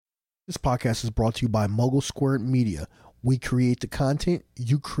This podcast is brought to you by Mogul Squared Media. We create the content,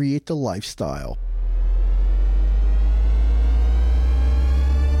 you create the lifestyle.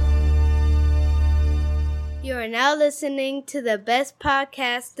 You are now listening to the best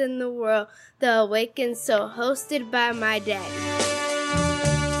podcast in the world, The Awakened Soul, hosted by my daddy.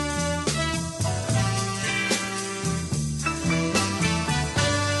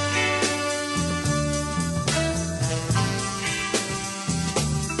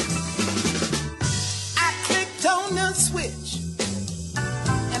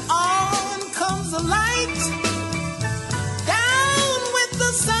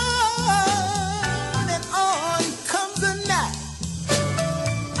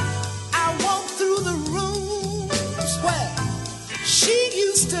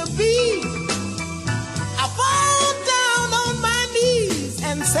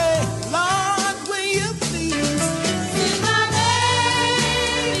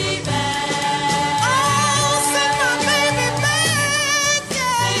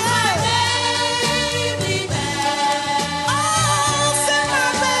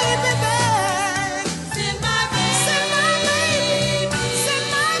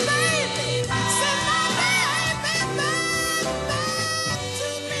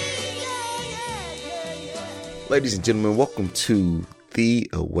 Ladies and gentlemen, welcome to The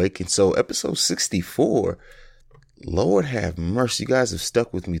Awakened Soul, episode 64. Lord have mercy, you guys have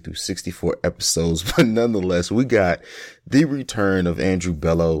stuck with me through 64 episodes, but nonetheless, we got the return of Andrew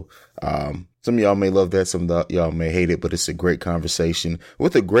Bello. Some of y'all may love that, some of y'all may hate it, but it's a great conversation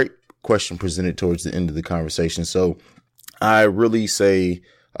with a great question presented towards the end of the conversation. So I really say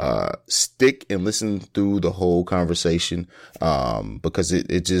stick and listen through the whole conversation, because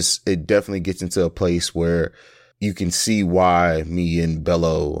it definitely gets into a place where you can see why me and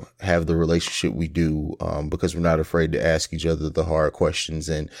Bello have the relationship we do, because we're not afraid to ask each other the hard questions.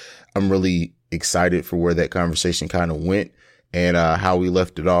 And I'm really excited for where that conversation kind of went and how we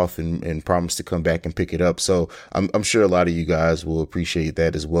left it off, and promised to come back and pick it up. So I'm sure a lot of you guys will appreciate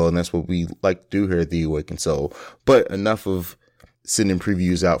that as well. And that's what we like to do here at The Awakened Soul. But enough of sending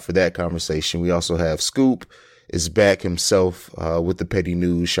previews out for that conversation. We also have Scoop is back himself with the petty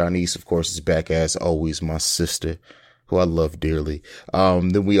news. Shanice, of course, is back as always, my sister, who I love dearly.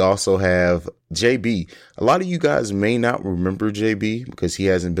 Then we also have JB. A lot of you guys may not remember JB because he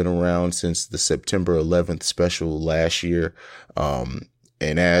hasn't been around since the September 11th special last year. And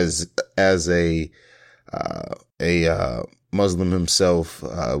as a Muslim himself,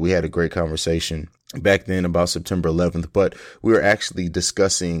 we had a great conversation back then about September 11th, but we were actually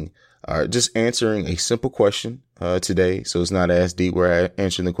discussing just answering a simple question today. So it's not as deep. We're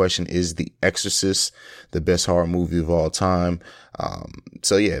answering the question, is The Exorcist the best horror movie of all time?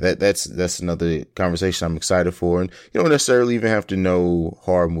 So yeah, that's another conversation I'm excited for. And you don't necessarily even have to know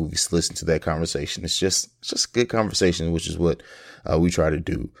horror movies to listen to that conversation. It's just a good conversation, which is what we try to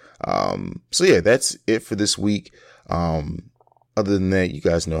do. So yeah, that's it for this week. Other than that, you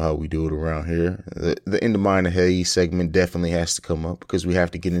guys know how we do it around here. The In the Mind of Hay segment definitely has to come up because we have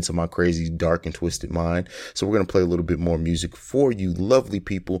to get into my crazy, dark, and twisted mind. So we're going to play a little bit more music for you lovely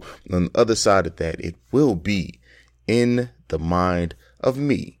people. And on the other side of that, it will be In the Mind of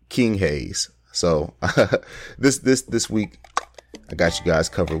me, King Hayes. So this week, I got you guys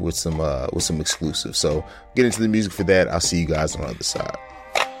covered with some exclusives. So get into the music for that. I'll see you guys on the other side.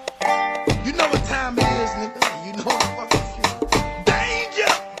 You know what time it is, nigga. You know what fuck it is.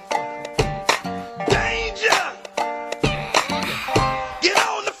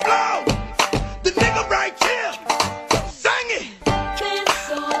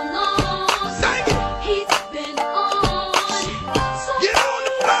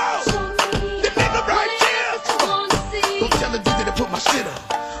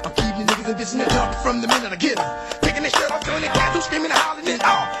 From the minute I get her, taking that shirt off, throwing that tattoo, screaming and hollering and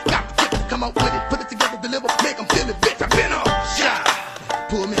all. Got the gift to come out with it, put it together, deliver, make them feel it, bitch. I've been on shot,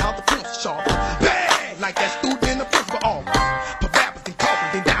 pull me out the pencil sharp, bang, like that student in the principal office. Put rappers and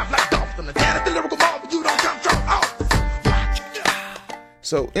coffins, they dive like dolphins. On the down at the lyrical mall, but you don't come from office.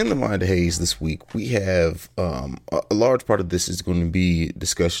 So in the Mind of Hayes this week, we have a large part of this is going to be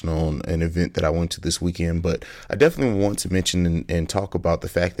discussion on an event that I went to this weekend, but I definitely want to mention and talk about the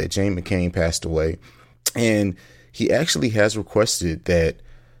fact that Jane McCain passed away, and he actually has requested that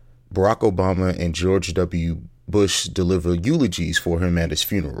Barack Obama and George W. Bush deliver eulogies for him at his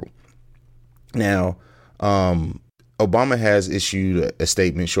funeral. Now, Obama has issued a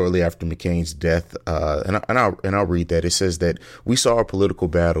statement shortly after McCain's death, and I'll read that. It says that we saw our political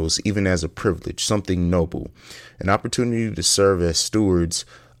battles even as a privilege, something noble, an opportunity to serve as stewards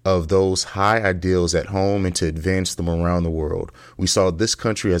of those high ideals at home and to advance them around the world. We saw this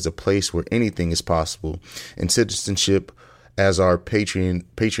country as a place where anything is possible, and citizenship as our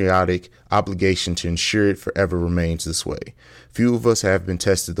patriotic obligation to ensure it forever remains this way. Few of us have been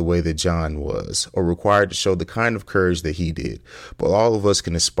tested the way that John was, or required to show the kind of courage that he did, but all of us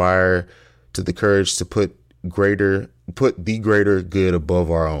can aspire to the courage to put the greater good above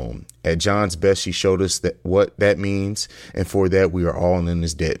our own. At John's best, he showed us what that means, and for that we are all in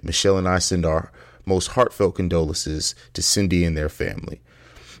his debt. Michelle and I send our most heartfelt condolences to Cindy and their family.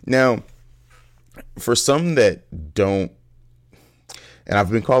 Now, for some that don't, and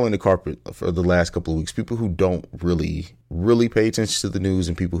I've been calling the carpet for the last couple of weeks, people who don't really pay attention to the news,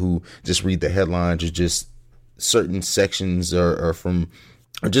 and people who just read the headlines or just certain sections or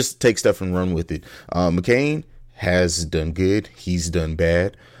just take stuff and run with it. McCain has done good. He's done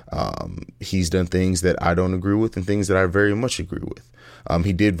bad. He's done things that I don't agree with and things that I very much agree with.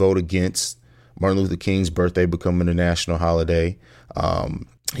 He did vote against Martin Luther King's birthday becoming a national holiday.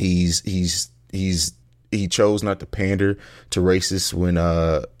 He chose not to pander to racists when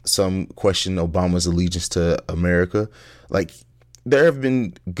some question Obama's allegiance to America. Like, there have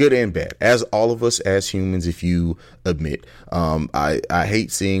been good and bad, as all of us as humans, if you admit. I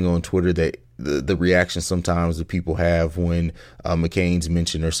hate seeing on Twitter that the reaction sometimes that people have when McCain's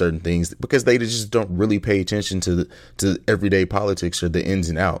mentioned or certain things, because they just don't really pay attention to everyday politics or the ins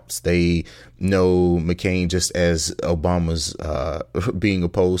and outs. They know McCain just as Obama's being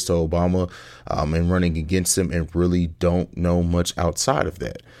opposed to Obama and running against him, and really don't know much outside of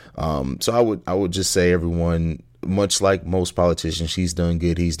that. So I would just say, everyone, much like most politicians, he's done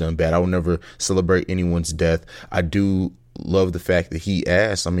good, he's done bad. I will never celebrate anyone's death. I do love the fact that he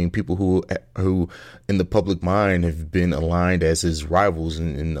asked, people who in the public mind have been aligned as his rivals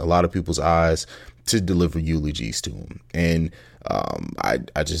in a lot of people's eyes, to deliver eulogies to him. And I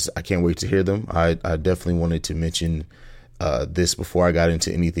can't wait to hear them. I definitely wanted to mention this before I got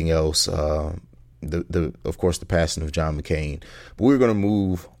into anything else. Of course, the passing of John McCain. But we're going to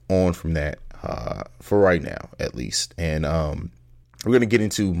move on from that for right now, at least. And we're going to get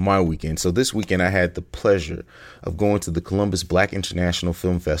into my weekend. So this weekend, I had the pleasure of going to the Columbus Black International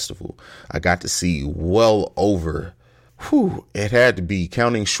Film Festival. I got to see well over, it had to be,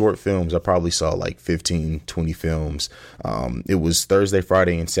 counting short films, I probably saw like 15, 20 films. It was Thursday,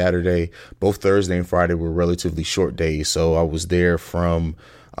 Friday, and Saturday. Both Thursday and Friday were relatively short days. So I was there from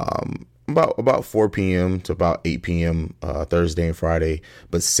about 4 p.m. to about 8 p.m. Thursday and Friday.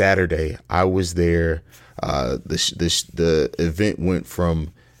 But Saturday, I was there. The event went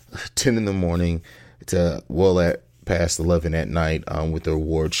from 10 in the morning to at past 11 at night with the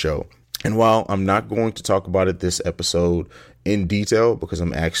award show. And while I'm not going to talk about it this episode in detail, because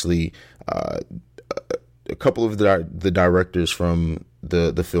I'm actually a couple of the directors from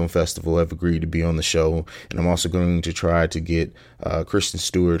the film festival have agreed to be on the show, and I'm also going to try to get Kristen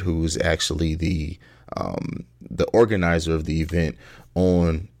Stewart, who is actually the organizer of the event,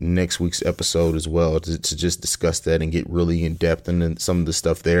 on next week's episode as well, to just discuss that and get really in depth in some of the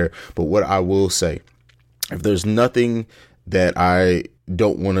stuff there. But what I will say, if there's nothing that I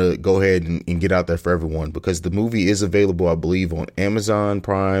don't want to go ahead and get out there for everyone, because the movie is available, I believe, on Amazon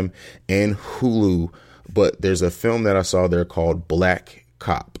Prime and Hulu, but there's a film that I saw there called Black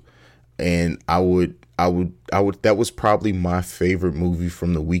Cop, and I would that was probably my favorite movie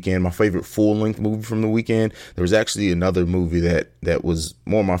from the weekend, my favorite full-length movie from the weekend. There was actually another movie that was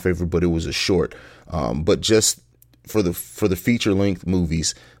more my favorite, but it was a short. But just for the feature-length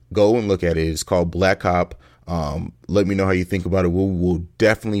movies, go and look at it. It's called Black Cop. Let me know how you think about it. We'll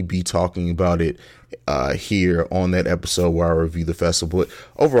definitely be talking about it here on that episode where I review the festival. But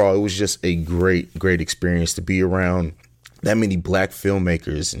overall, it was just a great experience to be around that many Black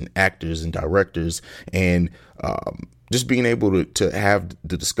filmmakers and actors and directors, and just being able to have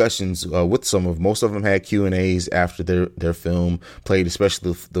the discussions with most of them had Q&As after their film played,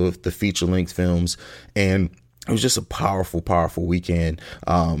 especially the feature length films. And it was just a powerful weekend.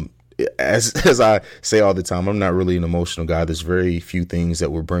 As I say all the time, I'm not really an emotional guy. There's very few things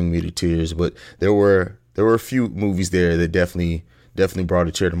that will bring me to tears, but there were a few movies there that definitely brought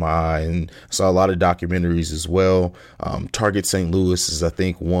a tear to my eye, and I saw a lot of documentaries as well. Target St. Louis is, I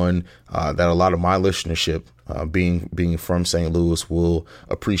think, one that a lot of my listenership, being from St. Louis, will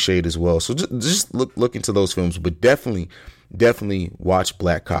appreciate as well. So just look into those films, but definitely watch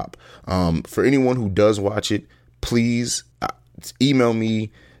Black Cop. For anyone who does watch it, please email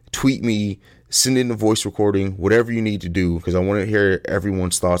me, tweet me, send in a voice recording, whatever you need to do, because I want to hear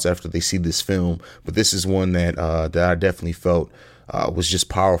everyone's thoughts after they see this film. But this is one that I definitely felt was just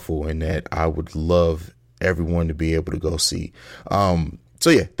powerful, and that I would love everyone to be able to go see. So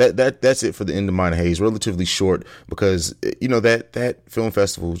yeah, that's it for the End of Mine Haze. Relatively short because that film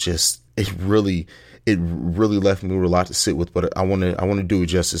festival just it really left me with a lot to sit with. But I want to do it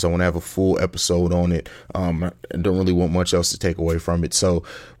justice. I want to have a full episode on it. I don't really want much else to take away from it. So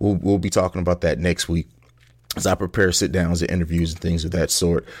we'll be talking about that next week as I prepare sit downs and interviews and things of that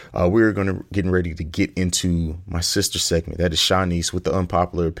sort. We're getting ready to get into my sister segment. That is Shanice with the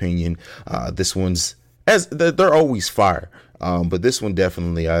unpopular opinion. This one's they're always fire. But this one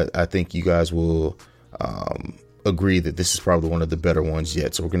definitely, I think you guys will agree that this is probably one of the better ones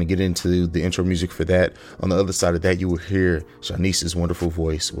yet. So we're going to get into the intro music for that. On the other side of that, you will hear Shanice's wonderful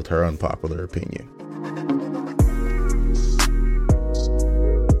voice with her unpopular opinion.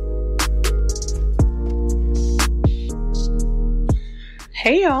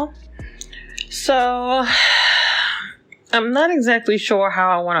 Hey y'all. So I'm not exactly sure how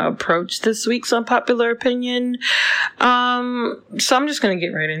I want to approach this week's unpopular opinion. So I'm just going to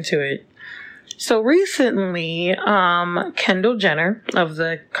get right into it. So recently, Kendall Jenner of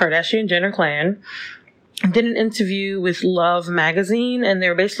the Kardashian-Jenner clan did an interview with Love magazine, and they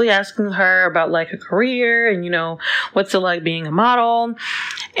were basically asking her about like her career and, what's it like being a model.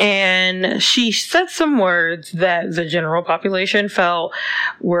 And she said some words that the general population felt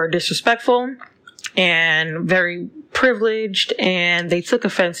were disrespectful and very privileged, and they took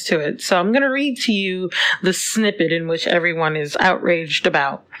offense to it. So I'm going to read to you the snippet in which everyone is outraged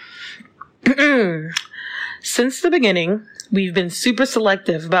about. Since the beginning, we've been super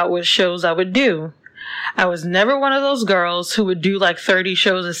selective about what shows I would do. I was never one of those girls who would do like 30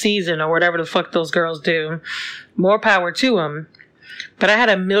 shows a season or whatever the fuck those girls do. More power to them. But I had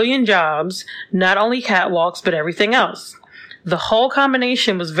a million jobs, not only catwalks, but everything else. The whole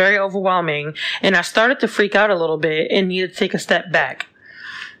combination was very overwhelming, and I started to freak out a little bit and needed to take a step back.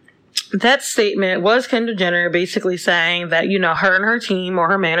 That statement was Kendall Jenner basically saying that, her and her team or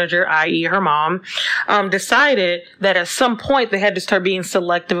her manager, i.e. her mom, decided that at some point they had to start being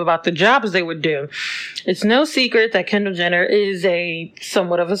selective about the jobs they would do. It's no secret that Kendall Jenner is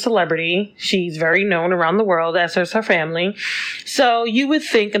somewhat of a celebrity. She's very known around the world, as is her family. So you would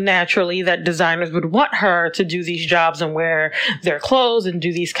think naturally that designers would want her to do these jobs and wear their clothes and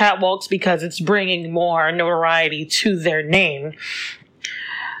do these catwalks because it's bringing more notoriety to their name.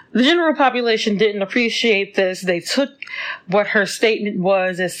 The general population didn't appreciate this. They took what her statement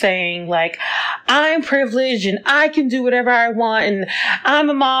was as saying, like, I'm privileged and I can do whatever I want and I'm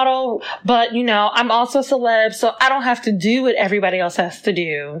a model, but, I'm also a celeb, so I don't have to do what everybody else has to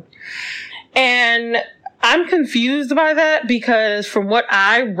do. And I'm confused by that because from what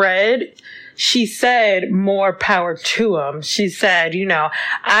I read, she said more power to them. She said,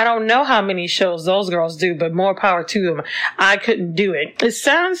 I don't know how many shows those girls do, but more power to them. I couldn't do it. It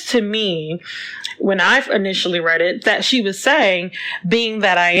sounds to me, when I initially read it, that she was saying, being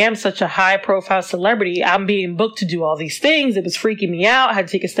that I am such a high profile celebrity, I'm being booked to do all these things. It was freaking me out. I had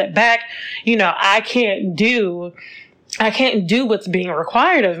to take a step back. I can't do what's being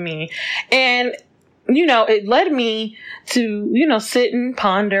required of me. And it led me to, sit and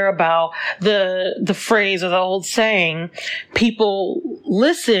ponder about the phrase or the old saying, people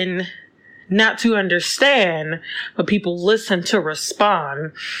listen not to understand, but people listen to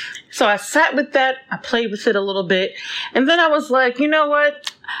respond. So I sat with that. I played with it a little bit. And then I was like, you know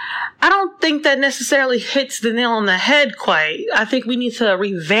what? I don't think that necessarily hits the nail on the head quite. I think we need to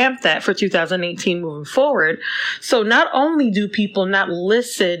revamp that for 2018 moving forward. So not only do people not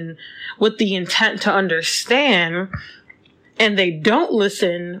listen with the intent to understand, and they don't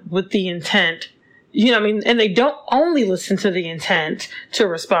listen with the intent, and they don't only listen to the intent to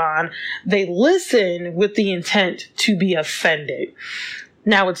respond, they listen with the intent to be offended.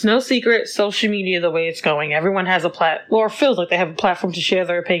 Now, it's no secret, social media, the way it's going, everyone has or feels like they have a platform to share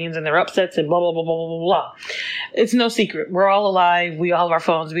their opinions and their upsets and blah, blah, blah, blah, blah, blah, blah. It's no secret. We're all alive. We all have our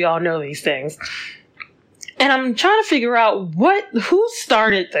phones. We all know these things. And I'm trying to figure out who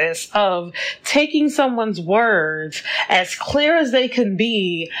started this of taking someone's words as clear as they can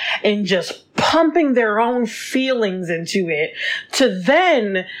be and just pumping their own feelings into it to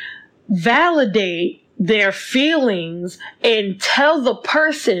then validate their feelings and tell the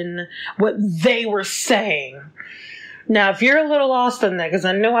person what they were saying. Now, if you're a little lost on that, because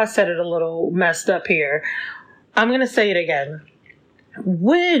I know I said it a little messed up here, I'm going to say it again.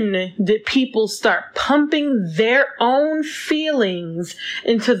 When did people start pumping their own feelings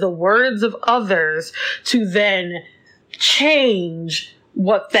into the words of others to then change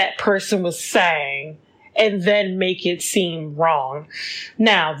what that person was saying and then make it seem wrong?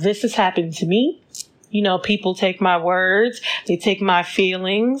 Now, this has happened to me. People take my words, they take my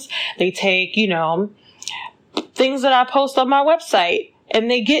feelings, they take, things that I post on my website, and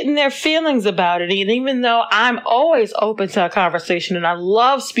they get in their feelings about it. And even though I'm always open to a conversation and I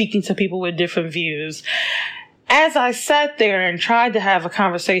love speaking to people with different views, as I sat there and tried to have a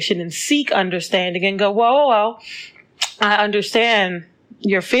conversation and seek understanding and go, whoa, I understand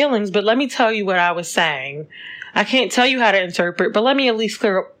your feelings, but let me tell you what I was saying. I can't tell you how to interpret, but let me at least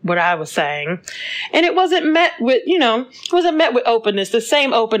clear up what I was saying. And it wasn't met with, openness, the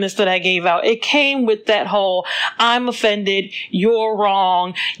same openness that I gave out. It came with that whole, I'm offended, you're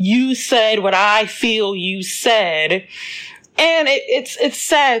wrong, you said what I feel you said. And it's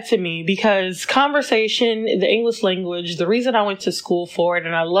sad to me because conversation, the English language, the reason I went to school for it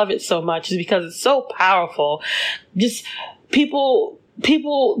and I love it so much is because it's so powerful. Just people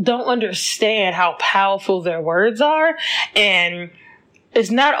don't understand how powerful their words are. And it's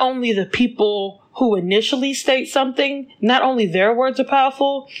not only the people who initially state something, not only their words are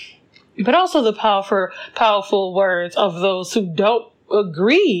powerful, but also the powerful words of those who don't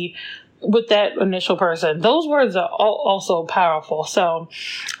agree with that initial person. Those words are also powerful. So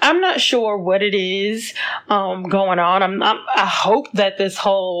I'm not sure what it is going on. I hope that this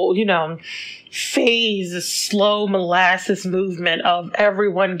whole, phase, this slow molasses movement of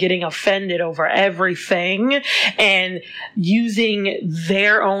everyone getting offended over everything and using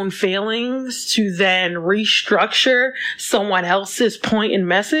their own feelings to then restructure someone else's point and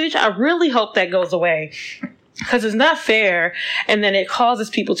message. I really hope that goes away. Because it's not fair, and then it causes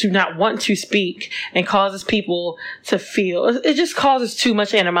people to not want to speak and causes people to feel, it just causes too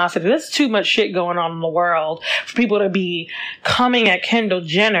much animosity. There's too much shit going on in the world for people to be coming at Kendall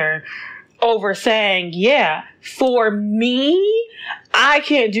Jenner over saying, yeah, for me, I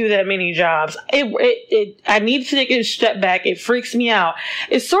can't do that many jobs. I need to take a step back. It freaks me out.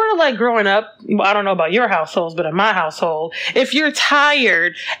 It's sort of like growing up. I don't know about your households, but in my household, if you're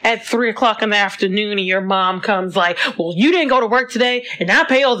tired at 3:00 in the afternoon and your mom comes like, well, you didn't go to work today and I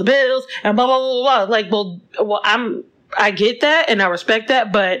pay all the bills and blah, blah, blah, blah. Like, well, I get that and I respect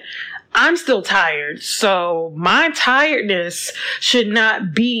that, but I'm still tired. So my tiredness should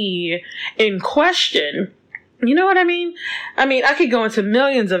not be in question. You know what I mean? I could go into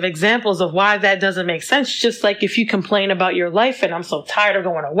millions of examples of why that doesn't make sense. Just like if you complain about your life and I'm so tired of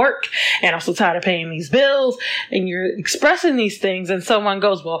going to work and I'm so tired of paying these bills and you're expressing these things and someone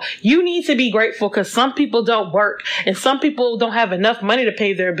goes, well, you need to be grateful because some people don't work and some people don't have enough money to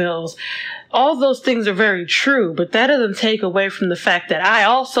pay their bills. All those things are very true, but that doesn't take away from the fact that I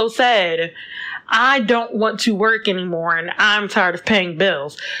also said I don't want to work anymore and I'm tired of paying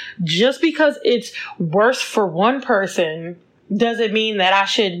bills. Just because it's worse for one person doesn't mean that I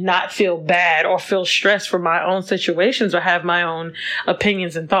should not feel bad or feel stressed for my own situations or have my own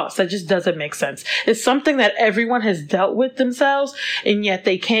opinions and thoughts. That just doesn't make sense. It's something that everyone has dealt with themselves, and yet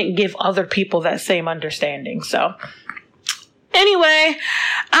they can't give other people that same understanding. So anyway,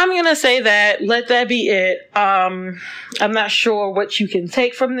 I'm going to say that. Let that be it. I'm not sure what you can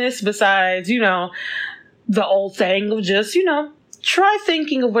take from this besides, the old saying of just, try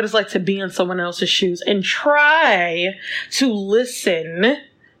thinking of what it's like to be in someone else's shoes and try to listen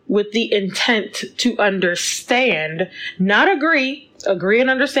with the intent to understand, not agree. Agree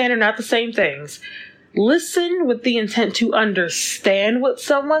and understand are not the same things. Listen with the intent to understand what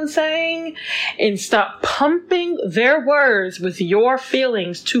someone's saying and stop pumping their words with your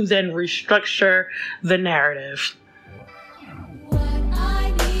feelings to then restructure the narrative.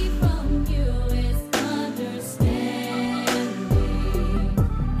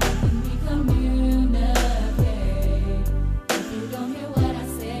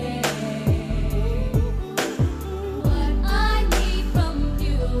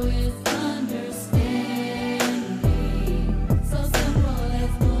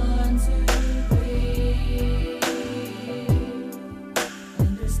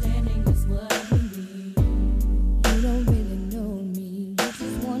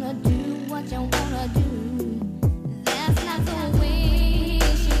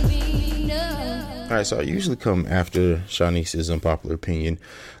 All right, so I usually come after Shanice's unpopular opinion.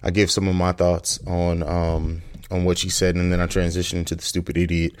 I give some of my thoughts on what she said, and then I transition into the stupid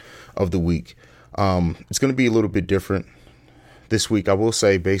idiot of the week. It's going to be a little bit different this week. I will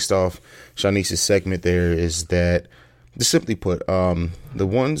say, based off Shanice's segment, there is that, just simply put,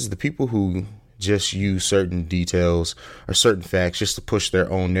 the people who just use certain details or certain facts just to push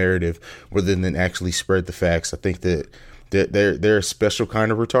their own narrative rather than actually spread the facts. I think that they're a special kind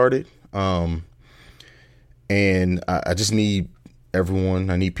of retarded. And I just need everyone,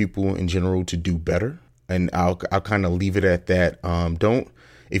 I need people in general to do better. And I'll kind of leave it at that.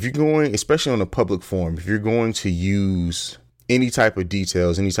 If you're going, especially on a public forum, if you're going to use any type of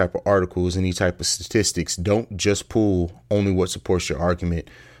details, any type of articles, any type of statistics. Don't just pull only what supports your argument.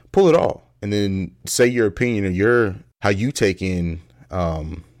 Pull it all, and then say your opinion or how you take in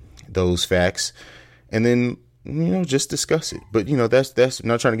those facts, and then just discuss it. But that's I'm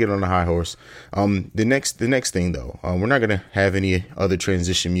not trying to get on a high horse. The next thing though, we're not gonna have any other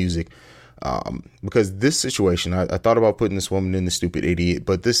transition music. Because this situation, I thought about putting this woman in the stupid idiot,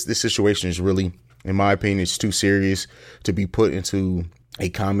 but this situation is really, in my opinion, it's too serious to be put into a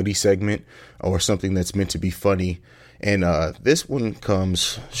comedy segment or something that's meant to be funny. And this one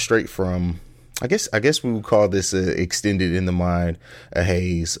comes straight from, I guess we would call this extended in the mind, a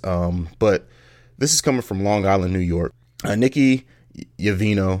haze. But this is coming from Long Island, New York. Nikki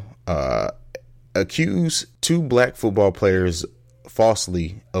Yavino accused 2 black football players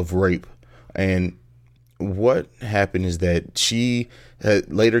falsely of rape. And what happened is that she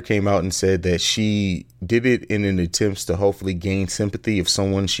later came out and said that she did it in an attempt to hopefully gain sympathy of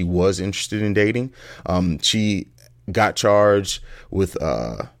someone she was interested in dating. She got charged with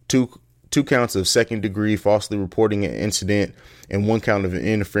two counts of second-degree falsely reporting an incident and 1 count of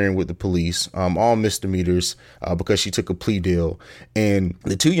interfering with the police, all misdemeanors because she took a plea deal. And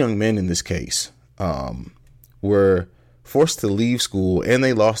the 2 young men in this case were forced to leave school, and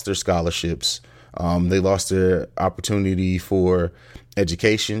they lost their scholarships. They lost their opportunity for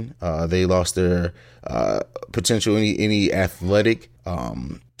education. They lost their potential, any athletic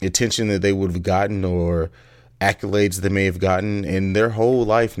attention that they would have gotten or accolades they may have gotten. And their whole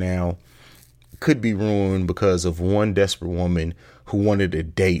life now could be ruined because of one desperate woman who wanted a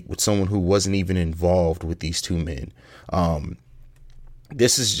date with someone who wasn't even involved with these 2 men.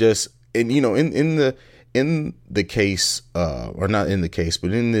 This is just, and in the case, or not in the case,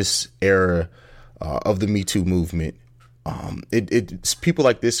 but in this era of the Me Too movement, it's people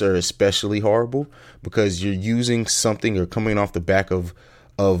like this are especially horrible because you're using something or coming off the back of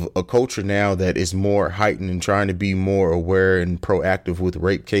a culture now that is more heightened and trying to be more aware and proactive with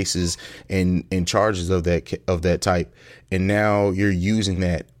rape cases and charges of that type. And now you're using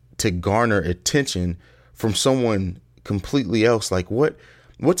that to garner attention from someone completely else. Like what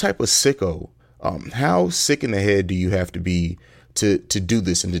type of sicko? How sick in the head do you have to be to do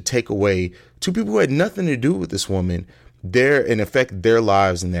this and to take away 2 people who had nothing to do with this woman, and affect their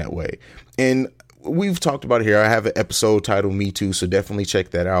lives in that way? And we've talked about it here. I have an episode titled Me Too, so definitely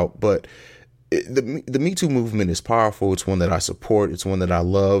check that out. But the Me Too movement is powerful. It's one that I support. It's one that I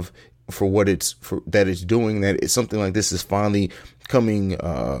love for what it's doing. That it's something like this is finally coming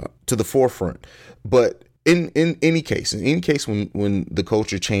to the forefront. But in any case, when the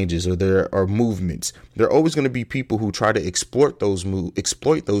culture changes or there are movements, there are always going to be people who try to exploit those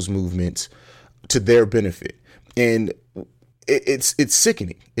movements to their benefit. And it's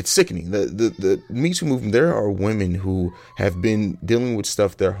sickening. It's sickening. The Me Too movement, there are women who have been dealing with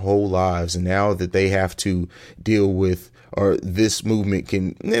stuff their whole lives, and now that they have to deal with, or this movement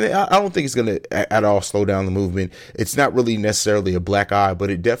can, I don't think it's going to at all slow down the movement. It's not really necessarily a black eye, but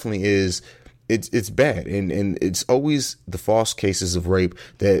it definitely is. It's bad. And it's always the false cases of rape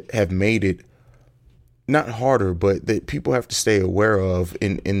that have made it not harder, but that people have to stay aware of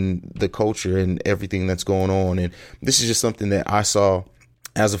in the culture and everything that's going on. And this is just something that I saw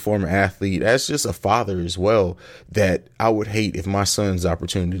as a former athlete, as just a father as well, that I would hate if my son's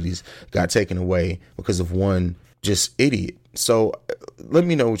opportunities got taken away because of one just idiot. So let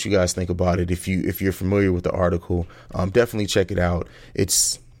me know what you guys think about it. If you're familiar with the article, definitely check it out.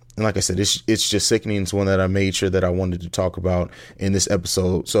 And like I said, it's just sickening. It's one that I made sure that I wanted to talk about in this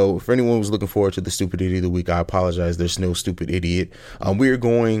episode. So for anyone who's looking forward to the stupid idiot of the week, I apologize. There's no stupid idiot. We are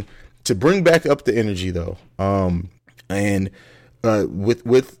going to bring back up the energy though. And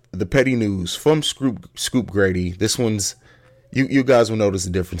with the petty news from Scoop Grady, this one's, you guys will notice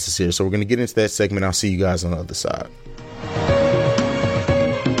the differences here. So we're going to get into that segment. I'll see you guys on the other side.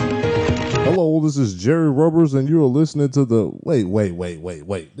 Hello, this is Jerry Rubbers, and you're listening to the... Wait.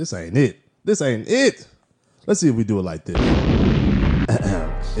 This ain't it. Let's see if we do it like this.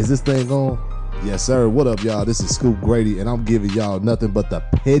 Is this thing on? Yes, sir. What up, y'all? This is Scoop Grady, and I'm giving y'all nothing but the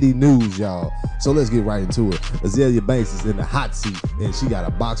petty news, y'all. So let's get right into it. Azalea Banks is in the hot seat, and she got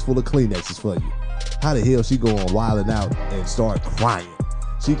a box full of Kleenexes for you. How the hell she going wilding out and start crying?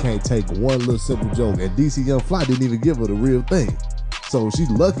 She can't take one little simple joke, and DC Young Fly didn't even give her the real thing. So she's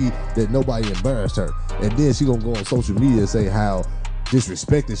lucky that nobody embarrassed her. And then she gonna go on social media and say how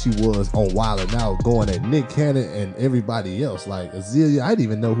disrespected she was on Wildin' Out, going at Nick Cannon and everybody else. Like, Azalea, I didn't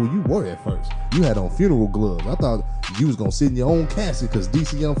even know who you were at first. You had on funeral gloves. I thought you was gonna sit in your own casket because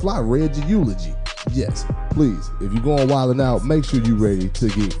DC Young Fly read your eulogy. Yes, please, if you go on Wildin' Out, make sure you're ready to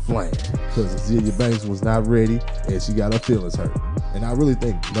get flamed. because Azealia Banks was not ready and she got her feelings hurt. And I really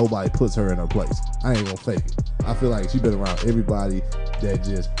think nobody puts her in her place. I ain't gonna fake it. I feel like she's been around everybody that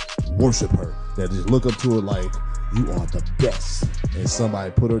just worship her, that just look up to her like, you are the best. And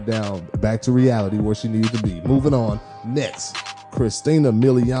somebody put her down back to reality where she needed to be. Moving on. Next, Christina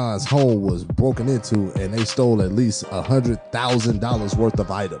Milian's home was broken into and they stole at least $100,000 worth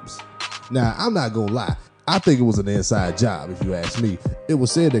of items. Now, I'm not gonna lie. I think it was an inside job, if you ask me. It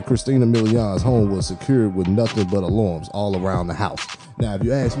was said that Christina Milian's home was secured with nothing but alarms all around the house. Now, if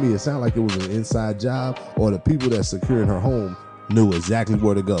you ask me, it sounded like it was an inside job, or the people that secured her home knew exactly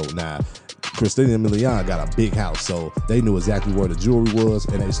where to go. Now, Christina Milian got a big house, so they knew exactly where the jewelry was,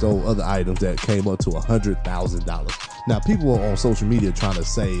 and they stole other items that came up to $100,000. Now, people are on social media trying to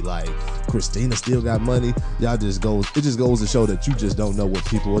say, like, Christina still got money. It just goes to show that you just don't know what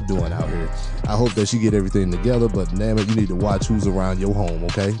people are doing out here. I hope that she get everything together, but damn it, you need to watch who's around your home,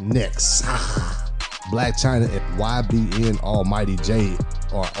 okay? Next. Black China and YBN Almighty J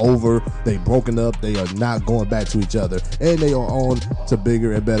are over. They broken up. They are not going back to each other, and they are on to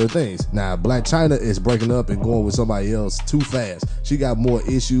bigger and better things. Now, Black China is breaking up and going with somebody else too fast. She got more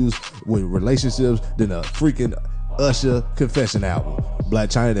issues with relationships than a freaking Usher Confession album. Black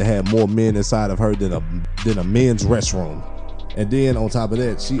China had more men inside of her than a men's restroom. And then on top of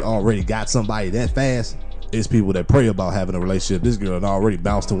that, she already got somebody that fast. It's people that pray about having a relationship. This girl had already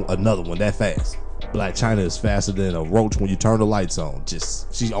bounced to another one that fast. Black China is faster than a roach when you turn the lights on.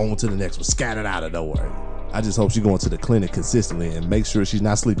 She's on to the next one, scattered out of nowhere. I just hope she's going to the clinic consistently and make sure she's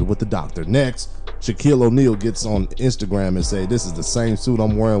not sleeping with the doctor. Next, Shaquille O'Neal gets on Instagram and say, this is the same suit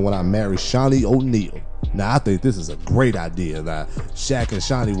I'm wearing when I married Shawnee O'Neal. Now, I think this is a great idea. Now, Shaq and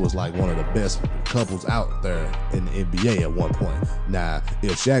Shawnee was like one of the best couples out there in the NBA at one point. Now,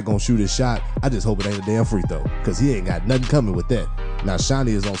 if Shaq gonna shoot his shot, I just hope it ain't a damn free throw, because he ain't got nothing coming with that. Now,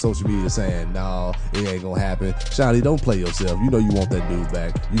 Shawnee is on social media saying, no, it ain't gonna happen. Shawnee, don't play yourself. You know you want that dude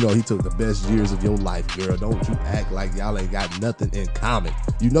back. You know he took the best years of your life, girl. Don't you act like y'all ain't got nothing in common.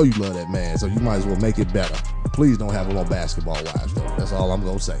 You know you love that man, so you might as well make it better. Please don't have him on Basketball Wives, though. That's all I'm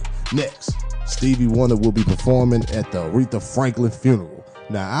gonna say. Next, Stevie Wonder will be performing at the Aretha Franklin funeral.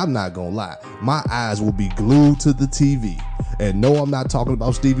 Now, I'm not gonna lie, my eyes will be glued to the TV. And no, I'm not talking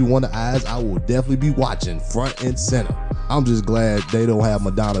about Stevie Wonder eyes. I will definitely be watching front and center. I'm just glad they don't have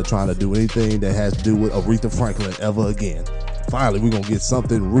Madonna trying to do anything that has to do with Aretha Franklin ever again. Finally, we're gonna get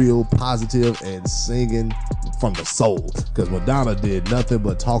something real positive and singing from the soul, because Madonna did nothing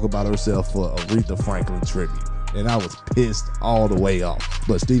but talk about herself for Aretha Franklin tribute. And I was pissed all the way off.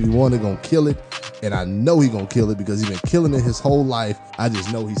 But Stevie Wonder gonna kill it, and I know he gonna kill it because he's been killing it his whole life. I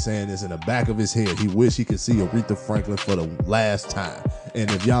just know he's saying this in the back of his head. He wish he could see Aretha Franklin for the last time. And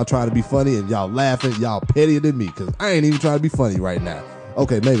if y'all try to be funny and y'all laughing, y'all pettier than me, because I ain't even trying to be funny right now.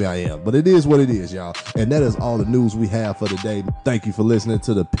 Okay, maybe I am, but it is what it is, y'all. And that is all the news we have for today. Thank you for listening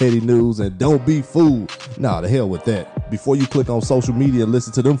to the petty news, and don't be fooled. Nah, the hell with that. Before you click on social media and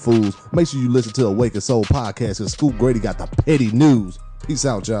listen to them fools, make sure you listen to Awaken Soul Podcast, because Scoop Grady got the petty news. Peace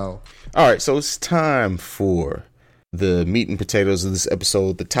out, y'all. All right, so it's time for the meat and potatoes of this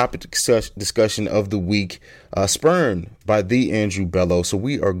episode, the topic discussion of the week, spurned by the Andrew Bello. So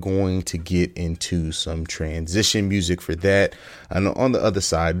we are going to get into some transition music for that. And on the other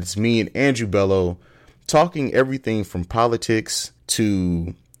side, it's me and Andrew Bello talking everything from politics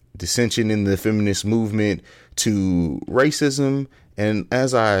to dissension in the feminist movement to racism. And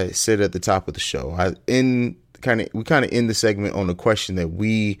as I said at the top of the show, we kind of end the segment on a question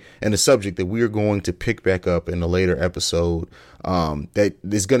that and a subject that we are going to pick back up in a later episode that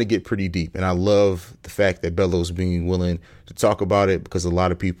is going to get pretty deep. And I love the fact that Bello's being willing to talk about it, because a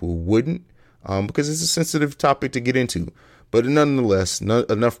lot of people wouldn't, because it's a sensitive topic to get into. But nonetheless,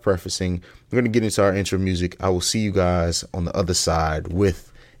 enough prefacing. We're going to get into our intro music. I will see you guys on the other side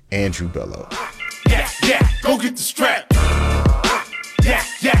with Andrew Bello. Yeah, go get the strap. Yeah,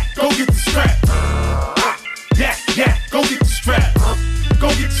 go get the strap. Yeah, go get the strap. Go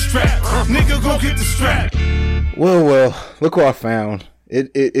get the strap. Nigga, go get the strap. Well, look who I found. It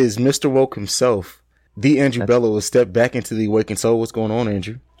is Mr. Woke himself. The Andrew Bello has stepped back into the Awakened Soul. What's going on,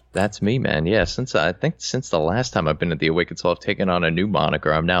 Andrew? That's me, man. Yeah, since the last time I've been at the Awakened Soul, I've taken on a new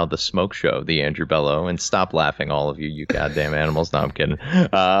moniker. I'm now the Smoke Show, the Andrew Bello. And stop laughing, all of you goddamn animals. No, I'm kidding.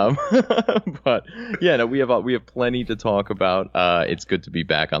 But yeah, no, we have plenty to talk about. It's good to be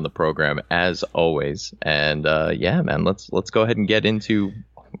back on the program as always. And yeah, man, let's go ahead and get into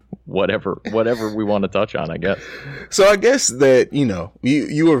whatever we want to touch on, I guess. So I guess that,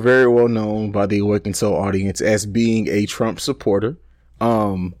 you are very well known by the Awakened Soul audience as being a Trump supporter.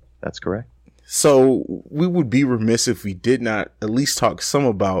 That's correct. So we would be remiss if we did not at least talk some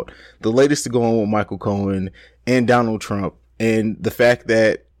about the latest to go on with Michael Cohen and Donald Trump, and the fact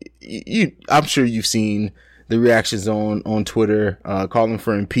that I'm sure you've seen the reactions on Twitter, calling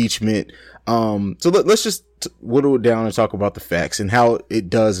for impeachment. So let's just whittle it down and talk about the facts and how it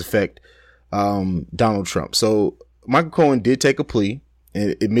does affect, Donald Trump. So Michael Cohen did take a plea,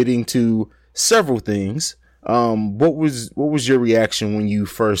 admitting to several things. What was your reaction when you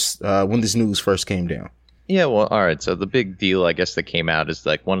first, when this news first came down? Yeah, well, all right. So the big deal, I guess, that came out is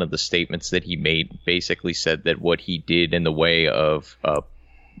like one of the statements that he made basically said that what he did in the way of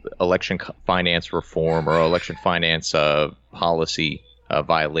election finance reform or election finance policy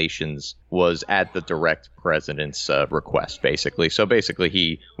violations was at the direct president's request, basically. So basically,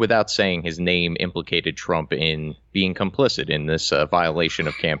 he, without saying his name, implicated Trump in being complicit in this violation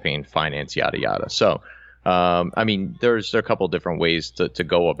of campaign finance, yada, yada. So, I mean, there's a couple different ways to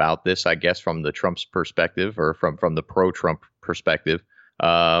go about this, I guess, from the Trump's perspective or from the pro-Trump perspective.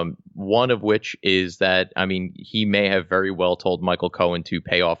 One of which is that, I mean, he may have very well told Michael Cohen to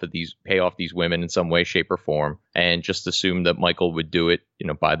pay off these women in some way, shape, or form, and just assume that Michael would do it,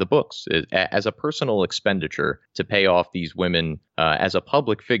 by the books as a personal expenditure to pay off these women as a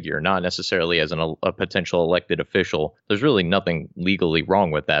public figure, not necessarily as a potential elected official. There's really nothing legally wrong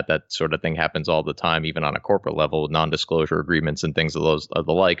with that. That sort of thing happens all the time, even on a corporate level with non-disclosure agreements and things of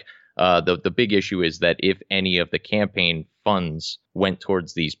the like. The big issue is that if any of the campaign funds went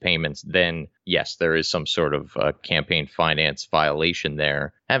towards these payments, then yes, there is some sort of campaign finance violation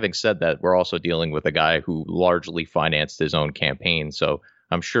there. Having said that, we're also dealing with a guy who largely financed his own campaign. So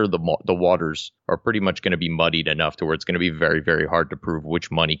I'm sure the waters are pretty much going to be muddied enough to where it's going to be very, very hard to prove which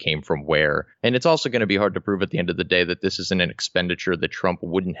money came from where. And it's also going to be hard to prove at the end of the day that this isn't an expenditure that Trump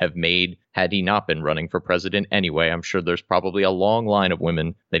wouldn't have made had he not been running for president anyway. I'm sure there's probably a long line of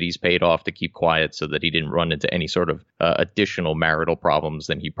women that he's paid off to keep quiet so that he didn't run into any sort of additional marital problems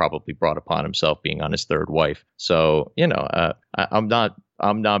than he probably brought upon himself being on his third wife. So,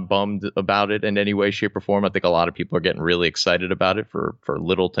 I'm not bummed about it in any way, shape, or form. I think a lot of people are getting really excited about it for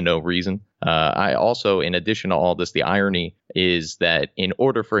little to no reason. I also, in addition to all this, the irony is that in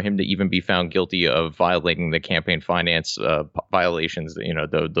order for him to even be found guilty of violating the campaign finance violations,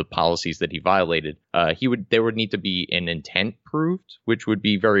 the policies that he violated, there would need to be an intent proved, which would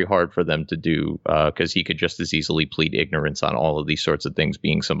be very hard for them to do because he could just as easily plead ignorance on all of these sorts of things,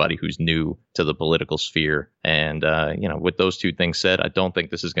 being somebody who's new to the political sphere. And, with those two things said, I don't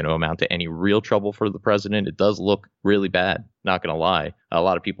think this is going to amount to any real trouble for the president. It does look really bad, not going to lie. A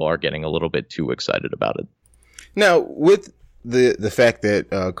lot of people are getting a little bit too excited about it. Now, with the fact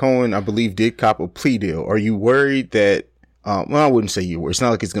that Cohen, I believe, did cop a plea deal, are you worried that? Well, I wouldn't say you were. It's not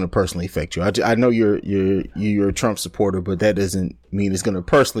like it's going to personally affect you. I know you're a Trump supporter, but that doesn't mean it's going to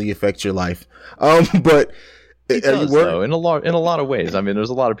personally affect your life. But it does, though, in a lot of ways. I mean, there's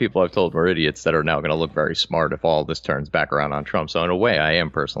a lot of people I've told were idiots that are now going to look very smart if all this turns back around on Trump. So in a way, I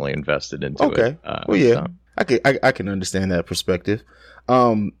am personally invested into it. Okay. Well, yeah, so. I can understand that perspective.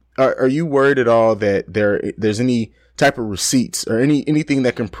 Are you worried at all that there's any type of receipts or anything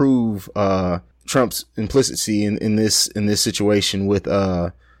that can prove Trump's implicity in this situation with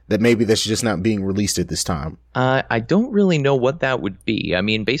that maybe that's just not being released at this time? I don't really know what that would be. I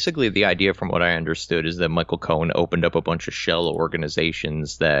mean, basically the idea from what I understood is that Michael Cohen opened up a bunch of shell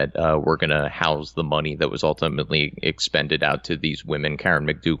organizations that were going to house the money that was ultimately expended out to these women, Karen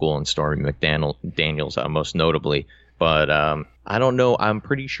McDougal and Stormy McDaniels, most notably. But I don't know. I'm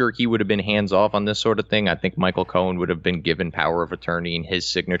pretty sure he would have been hands off on this sort of thing. I think Michael Cohen would have been given power of attorney and his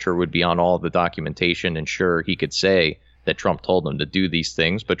signature would be on all the documentation. And sure, he could say that Trump told him to do these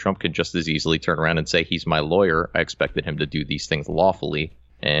things, but Trump could just as easily turn around and say, he's my lawyer. I expected him to do these things lawfully.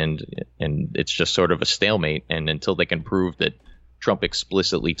 And it's just sort of a stalemate. And until they can prove that Trump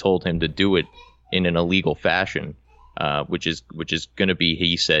explicitly told him to do it in an illegal fashion, which is going to be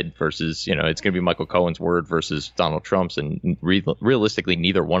he said versus, it's going to be Michael Cohen's word versus Donald Trump's. And realistically,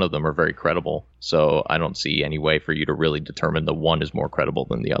 neither one of them are very credible. So I don't see any way for you to really determine the one is more credible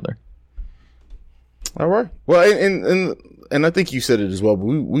than the other. All right. Well, and I think you said it as well, but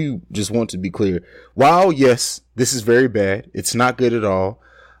we just want to be clear. While, yes, this is very bad, it's not good at all.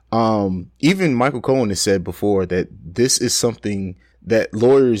 Even Michael Cohen has said before that this is something that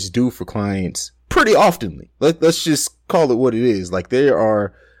lawyers do for clients pretty oftenly. Let's just call it what it is. Like, there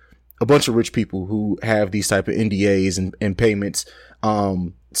are a bunch of rich people who have these type of NDAs and payments.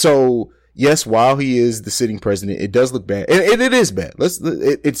 So yes, while he is the sitting president, it does look bad, and it is bad.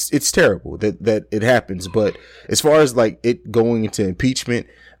 It's terrible that it happens. But as far as like it going into impeachment,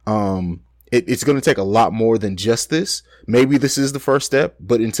 it's going to take a lot more than just this. Maybe this is the first step,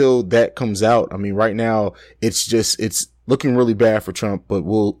 but until that comes out, I mean, right now it's looking really bad for Trump, but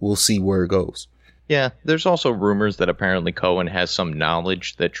we'll see where it goes. Yeah, there's also rumors that apparently Cohen has some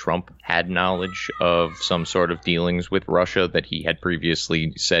knowledge that Trump had knowledge of some sort of dealings with Russia that he had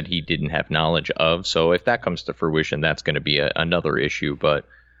previously said he didn't have knowledge of. So if that comes to fruition, that's going to be another issue. But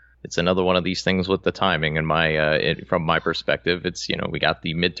it's another one of these things with the timing. And from my perspective, it's, we got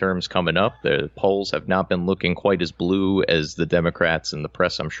the midterms coming up. The polls have not been looking quite as blue as the Democrats and the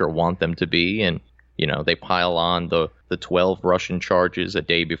press, I'm sure, want them to be. And they pile on the 12 Russian charges a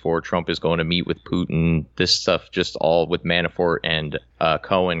day before Trump is going to meet with Putin. This stuff just all with Manafort and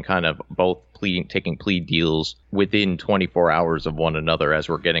Cohen kind of both taking plea deals within 24 hours of one another as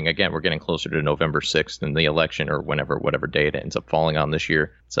we're getting closer to November 6th in the election, or whatever day it ends up falling on this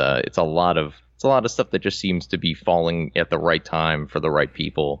year. It's a lot of stuff that just seems to be falling at the right time for the right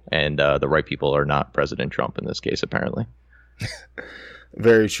people. And the right people are not President Trump in this case, apparently.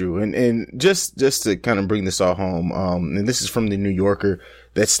 Very true. And just to kind of bring this all home, and this is from the New Yorker,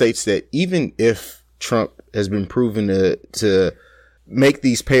 that states that even if Trump has been proven to make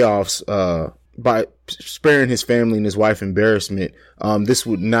these payoffs by sparing his family and his wife embarrassment, this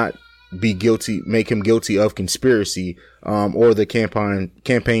would not make him guilty of conspiracy or the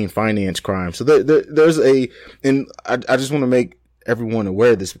campaign finance crime. So there's and I just want to make everyone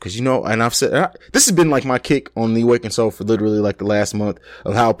aware of this, because and I've said this has been like my kick on the Awakened Soul for literally like the last month,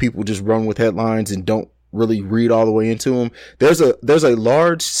 of how people just run with headlines and don't really read all the way into them. There's a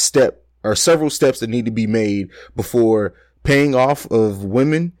large step, or several steps, that need to be made before paying off of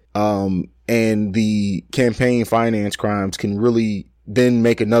women and the campaign finance crimes can really then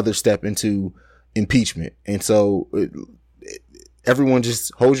make another step into impeachment. And so everyone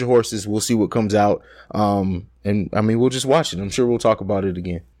just hold your horses. We'll see what comes out. And I mean, we'll just watch it. I'm sure we'll talk about it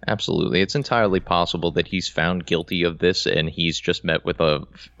again. Absolutely. It's entirely possible that he's found guilty of this and he's just met with a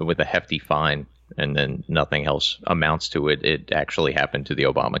hefty fine, and then nothing else amounts to it. It actually happened to the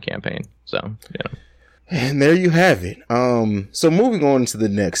Obama campaign. So, And there you have it. So moving on to the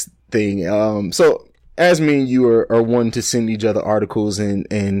next thing. So as me and you are one to send each other articles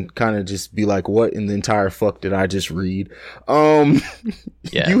and kind of just be like, what in the entire fuck did I just read?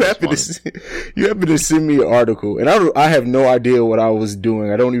 Yeah, you happen to send me an article, and I have no idea what I was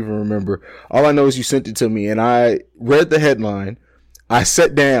doing. I don't even remember. All I know is you sent it to me, and I read the headline. I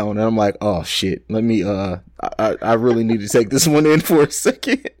sat down and I'm like, oh shit, let me, I really need to take this one in for a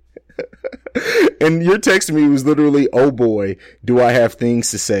second. And your text to me was literally, oh boy, do I have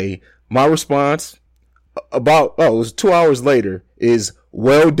things to say. My response it was 2 hours later, is,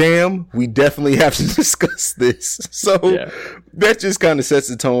 well, damn, we definitely have to discuss this. So that just kind of sets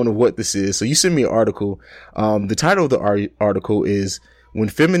the tone of what this is. So you sent me an article. The title of the article is When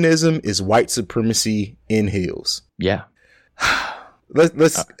Feminism is White Supremacy in Heels. Yeah.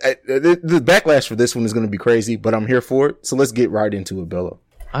 The backlash for this one is going to be crazy, but I'm here for it. So let's get right into it, Bello.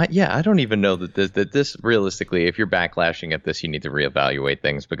 I don't even know that this realistically, if you're backlashing at this, you need to reevaluate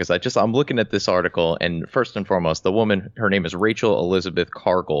things, because I'm looking at this article, and first and foremost, the woman, her name is Rachel Elizabeth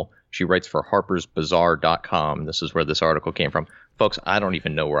Cargill. She writes for Harper'sBazaar.com. This is where this article came from. Folks, I don't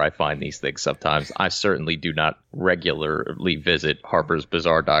even know where I find these things sometimes. I certainly do not regularly visit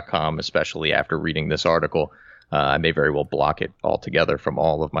Harper'sBazaar.com, especially after reading this article. I may very well block it altogether from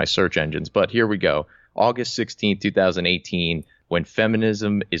all of my search engines, but here we go. August 16th, 2018. When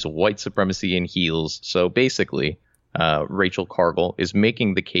Feminism is White Supremacy in Heels. So basically, Rachel Cargill is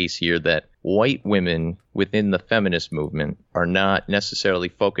making the case here that white women within the feminist movement are not necessarily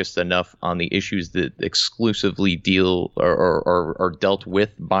focused enough on the issues that exclusively deal or are dealt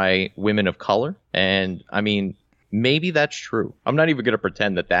with by women of color. And I mean, maybe that's true. I'm not even going to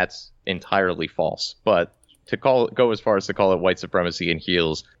pretend that that's entirely false, but to go as far as to call it white supremacy in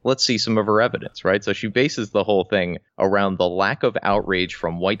heels, let's see some of her evidence, right? So she bases the whole thing around the lack of outrage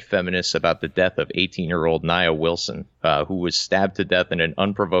from white feminists about the death of 18-year-old Nia Wilson, who was stabbed to death in an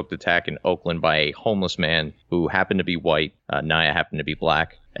unprovoked attack in Oakland by a homeless man who happened to be white. Nia happened to be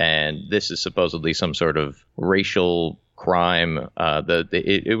black. And this is supposedly some sort of racial crime.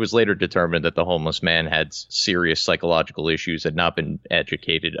 It was later determined that the homeless man had serious psychological issues, had not been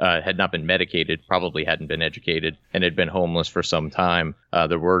educated, had not been medicated, probably hadn't been educated, and had been homeless for some time.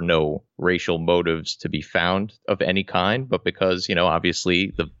 There were no racial motives to be found of any kind, but because,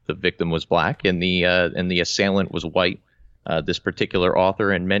 obviously the victim was black and the assailant was white, this particular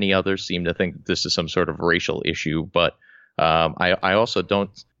author and many others seem to think this is some sort of racial issue. But I also don't.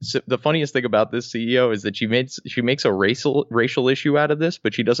 The funniest thing about this CEO is that she makes a racial issue out of this,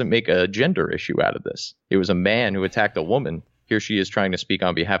 but she doesn't make a gender issue out of this. It was a man who attacked a woman. here she is trying to speak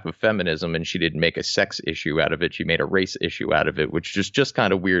on behalf of feminism, and she didn't make a sex issue out of it. She made a race issue out of it, which is just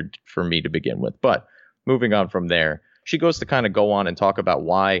kind of weird for me to begin with. But moving on from there, she goes to kind of go on and talk about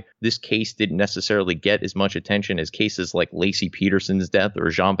why this case didn't necessarily get as much attention as cases like Lacey Peterson's death or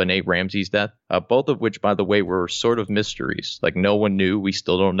JonBenet Ramsey's death, both of which, by the way, were sort of mysteries. Like, no one knew. We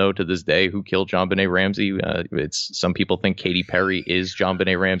still don't know to this day who killed JonBenet Ramsey. Some people think Katy Perry is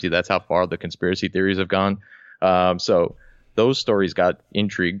JonBenet Ramsey. That's how far the conspiracy theories have gone. So those stories got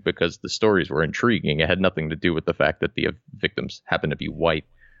intrigued because the stories were intriguing. It had nothing to do with the fact that the victims happened to be white.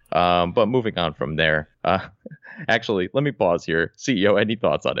 But moving on from there, actually, let me pause here. CEO, any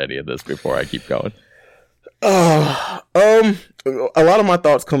thoughts on any of this before I keep going? A lot of my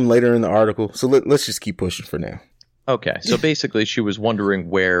thoughts come later in the article, so let's just keep pushing for now. Okay, so basically, she was wondering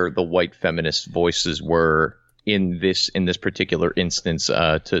where the white feminist voices were in this particular instance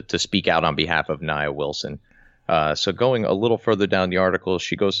to speak out on behalf of Nia Wilson. So going a little further down the article,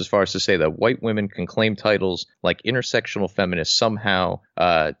 she goes as far as to say that white women can claim titles like intersectional feminists somehow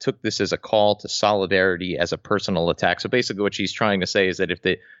took this as a call to solidarity as a personal attack. So basically what she's trying to say is that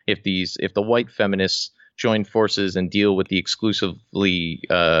if the white feminists join forces and deal with the exclusively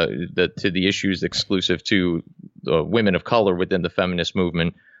to the issues exclusive to women of color within the feminist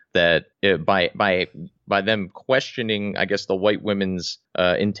movement, that by them questioning, I guess, the white women's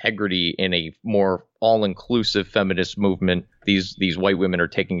integrity in a more all-inclusive feminist movement, these white women are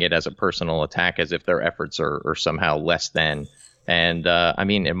taking it as a personal attack, as if their efforts are somehow less than. And I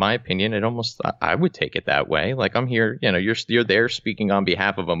mean, in my opinion, I would take it that way. Like, I'm here, you're there speaking on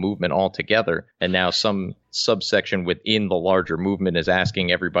behalf of a movement altogether, and now some subsection within the larger movement is asking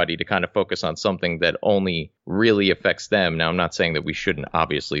everybody to kind of focus on something that only really affects them. Now, I'm not saying that we shouldn't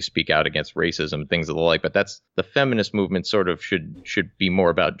obviously speak out against racism, things of the like, but that's the feminist movement sort of should be more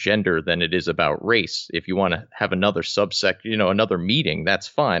about gender than it is about race. If you want to have another subsection, another meeting, that's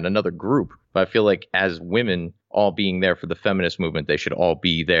fine, another group. But I feel like as women all being there for the feminist movement, they should all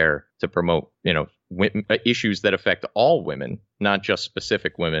be there to promote, issues that affect all women, not just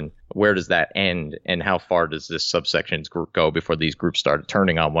specific women. Where does that end, and how far does this subsection go before these groups start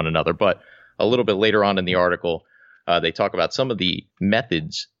turning on one another? But a little bit later on in the article, they talk about some of the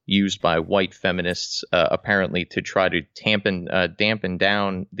methods used by white feminists, apparently to try to dampen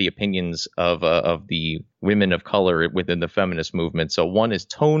down the opinions of the women of color within the feminist movement. So one is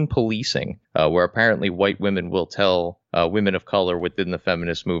tone policing, where apparently white women will tell women of color within the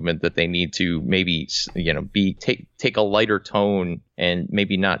feminist movement that they need to maybe, take a lighter tone and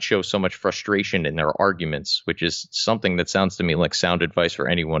maybe not show so much frustration in their arguments, which is something that sounds to me like sound advice for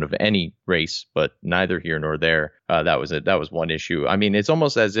anyone of any race, but neither here nor there. That was one issue. I mean, it's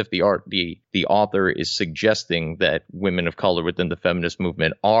almost as if the author is suggesting that women of color within the feminist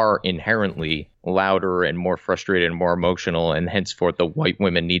movement are inherently louder and more frustrated and more emotional, and henceforth the white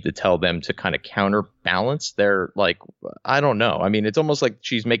women need to tell them to kind of counterbalance their, like, I don't know. I mean, it's almost like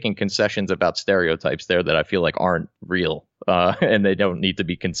she's making concessions about stereotypes there that I feel like aren't real, and they don't need to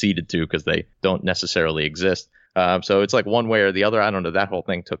be conceded to because they don't necessarily exist. So it's like one way or the other. I don't know. That whole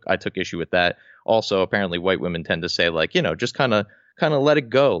thing I took issue with that. Also, apparently white women tend to say, like, just kind of let it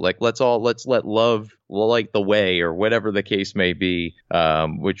go. Like, let's let love light the way, or whatever the case may be,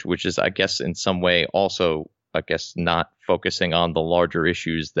 which is, I guess, in some way also, I guess, not focusing on the larger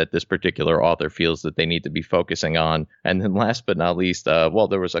issues that this particular author feels that they need to be focusing on. And then last but not least, there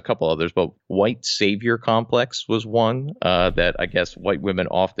was a couple others, but white savior complex was one that I guess white women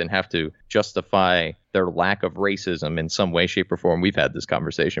often have to justify their lack of racism in some way, shape, or form. We've had this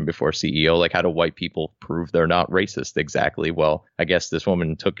conversation before, CEO, like, how do white people prove they're not racist exactly? Well, I guess this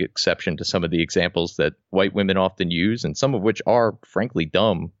woman took exception to some of the examples that white women often use, and some of which are frankly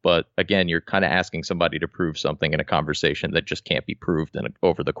dumb. But again, you're kind of asking somebody to prove something in a conversation that just can't be proved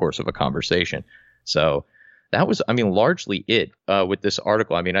over the course of a conversation. So that was, largely it with this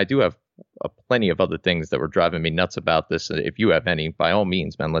article. I mean, I do have plenty of other things that were driving me nuts about this. If you have any, by all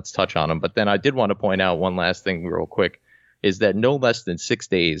means, man, let's touch on them. But then I did want to point out one last thing real quick, is that no less than 6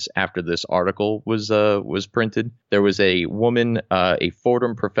 days after this article was printed, there was a woman, a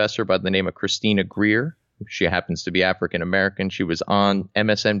Fordham professor by the name of Christina Greer. She happens to be African American. She was on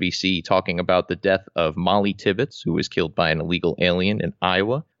MSNBC talking about the death of Molly Tibbetts, who was killed by an illegal alien in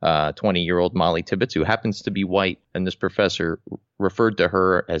Iowa, 20-year-old Molly Tibbetts, who happens to be white. And this professor referred to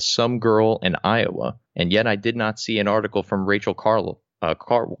her as some girl in Iowa. And yet I did not see an article from Rachel Cargle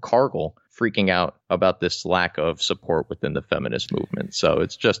freaking out about this lack of support within the feminist movement. So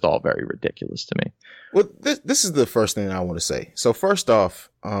it's just all very ridiculous to me. Well, this is the first thing I want to say. So first off,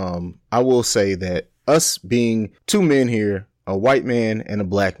 I will say that us being two men here, a white man and a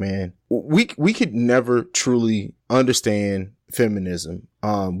black man, we could never truly understand feminism.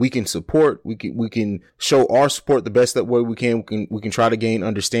 We can support, we can show our support the best that way we can. We can try to gain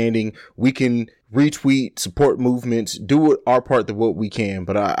understanding. We can retweet, support movements, do our part the what we can.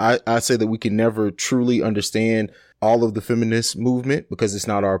 But I say that we can never truly understand all of the feminist movement because it's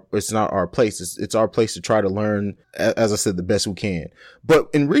not our place. It's our place to try to learn, as I said, the best we can. But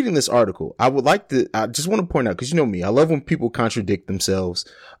in reading this article, I just want to point out, because you know me, I love when people contradict themselves.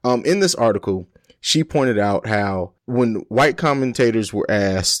 In this article, she pointed out how when white commentators were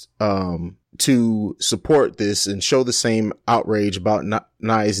asked to support this and show the same outrage about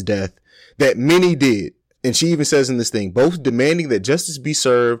Naya's death, that many did. And she even says in this thing, both demanding that justice be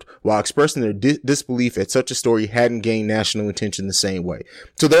served while expressing their disbelief at such a story hadn't gained national attention the same way.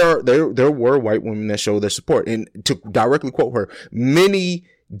 So there were white women that showed their support. And to directly quote her, many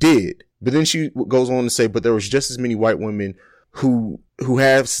did. But then she goes on to say, but there was just as many white women who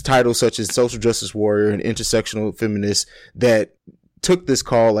have titles such as social justice warrior and intersectional feminist that took this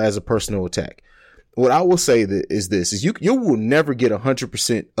call as a personal attack. What I will say is you will never get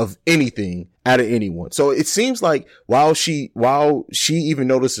 100% of anything out of anyone. So it seems like while she even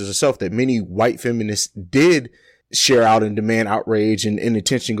notices herself that many white feminists did share out and demand outrage and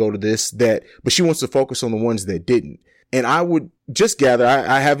attention go to this, but she wants to focus on the ones that didn't. And I would just gather,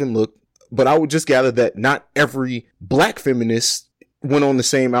 I haven't looked, but I would just gather that not every black feminist went on the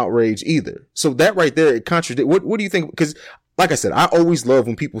same outrage either. So that right there, it contradicts. What do you think? Because like I said, I always love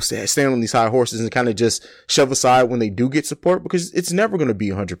when people stand on these high horses and kind of just shove aside when they do get support, because it's never going to be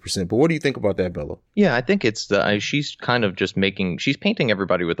 100%. But what do you think about that, Bello? Yeah, I think it's she's kind of just she's painting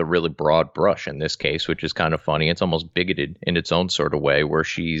everybody with a really broad brush in this case, which is kind of funny. It's almost bigoted in its own sort of way, where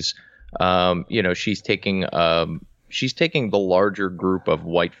she's taking the larger group of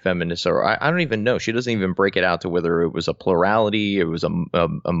white feminists, or I don't even know. She doesn't even break it out to whether it was a plurality, it was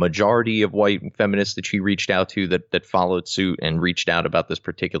a majority of white feminists that she reached out to that followed suit and reached out about this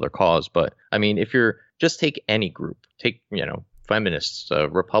particular cause. But I mean, if you're just take any group, feminists,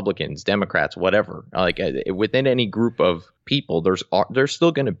 Republicans, Democrats, whatever, like within any group of people, there's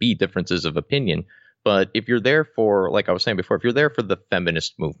still going to be differences of opinion. But if you're there for, like I was saying before, if you're there for the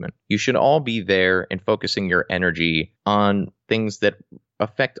feminist movement, you should all be there and focusing your energy on things that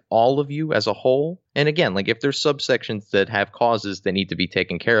affect all of you as a whole. And again, like if there's subsections that have causes that need to be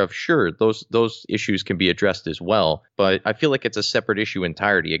taken care of, sure, those issues can be addressed as well. But I feel like it's a separate issue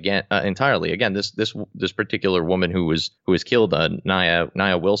entirely. Again, this particular woman who was killed,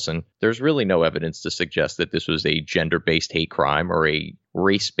 Naya Wilson, there's really no evidence to suggest that this was a gender-based hate crime or a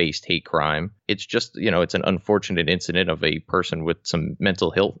race-based hate crime. It's just, it's an unfortunate incident of a person with some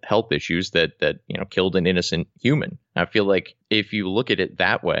mental health issues that killed an innocent human. I feel like if you look at it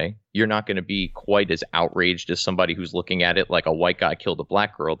that way, you're not going to be quite as outraged as somebody who's looking at it like a white guy killed a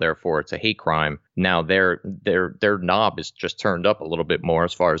black girl, therefore it's a hate crime. Now their knob is just turned up a little bit more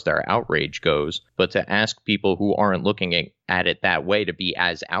as far as their outrage goes. But to ask people who aren't looking at it that way to be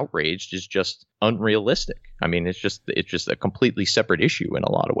as outraged is just unrealistic. I mean, it's just a completely separate issue in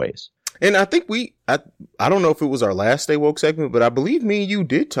a lot of ways. And I think I don't know if it was our last Stay Woke segment, but I believe me and you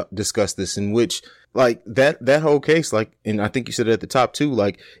did discuss this, in which like that whole case, like, and I think you said it at the top too,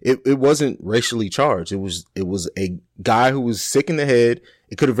 like it wasn't racially charged. It was a guy who was sick in the head.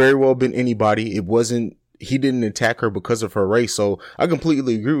 It could have very well been anybody. He didn't attack her because of her race. So I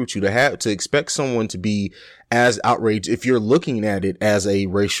completely agree with you to expect someone to be as outraged if you're looking at it as a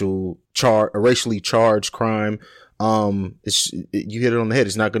racially charged crime. You hit it on the head.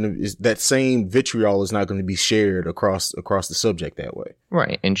 It's not going to, that same vitriol is not going to be shared across the subject that way.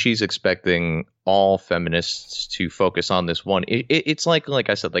 Right. And she's expecting all feminists to focus on this one. It's like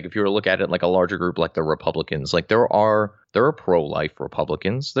I said, like if you were to look at it like a larger group, like the Republicans, like there are pro-life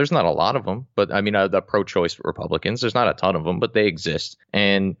Republicans. There's not a lot of them, but I mean, the pro-choice Republicans, there's not a ton of them, but they exist.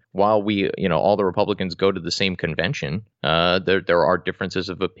 And while all the Republicans go to the same convention, there are differences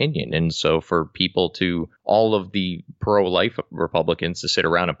of opinion. And so for all of the pro-life Republicans to sit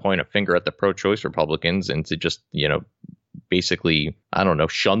around and point a finger at the pro-choice Republicans and to just, basically, I don't know,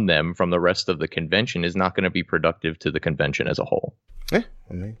 shun them from the rest of the convention is not going to be productive to the convention as a whole. Yeah,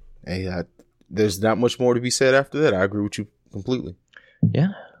 I mean, there's not much more to be said after that. I agree with you completely. Yeah.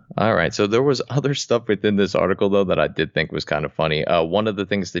 All right. So there was other stuff within this article, though, that I did think was kind of funny. One of the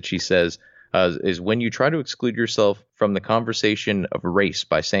things that she says is when you try to exclude yourself from the conversation of race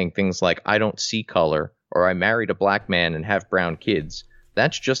by saying things like, I don't see color, or I married a black man and have brown kids,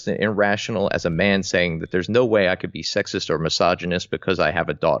 that's just as irrational as a man saying that there's no way I could be sexist or misogynist because I have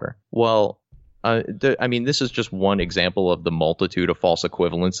a daughter. Well, I mean, this is just one example of the multitude of false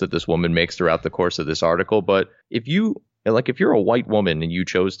equivalents that this woman makes throughout the course of this article. But if you And, like, if you're a white woman and you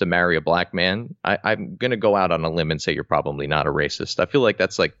chose to marry a black man, I'm going to go out on a limb and say you're probably not a racist. I feel like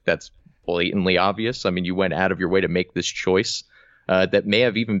that's blatantly obvious. I mean, you went out of your way to make this choice that may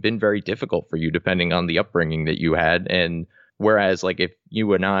have even been very difficult for you, depending on the upbringing that you had. And whereas, like, if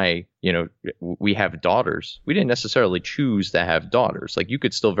you and I, we have daughters, we didn't necessarily choose to have daughters. Like, you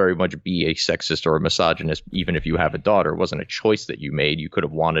could still very much be a sexist or a misogynist, even if you have a daughter. It wasn't a choice that you made. You could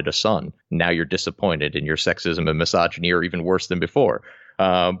have wanted a son. Now you're disappointed, and your sexism and misogyny are even worse than before.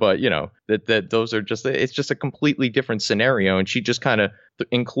 But that those are it's just a completely different scenario, and she just kind of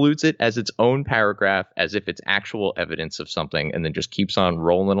includes it as its own paragraph, as if it's actual evidence of something, and then just keeps on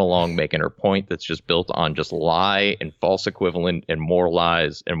rolling along, making her point that's just built on just lie and false equivalent and more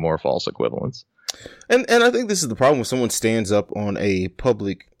lies and more false equivalence. And I think this is the problem when someone stands up on a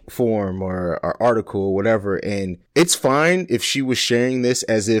public forum or article or whatever, and it's fine if she was sharing this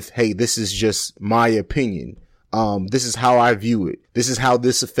as if, hey, this is just my opinion. This is how I view it. This is how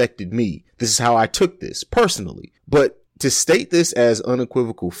this affected me. This is how I took this personally. But to state this as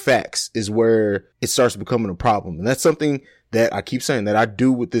unequivocal facts is where it starts becoming a problem. And that's something that I keep saying that I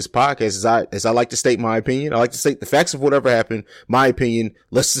do with this podcast is I like to state my opinion. I like to state the facts of whatever happened, my opinion.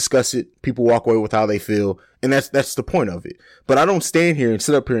 Let's discuss it. People walk away with how they feel. And that's the point of it. But I don't stand here and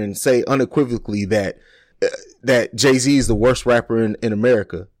sit up here and say unequivocally that Jay-Z is the worst rapper in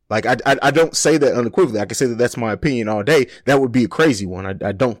America. Like, I don't say that unequivocally. I can say that that's my opinion all day. That would be a crazy one.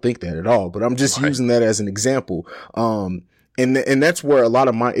 I don't think that at all, but I'm just using that as an example. And that's where a lot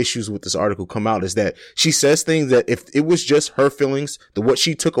of my issues with this article come out, is that she says things that if it was just her feelings, what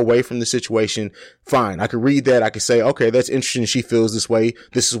she took away from the situation, fine. I could read that. I could say, okay, that's interesting. She feels this way.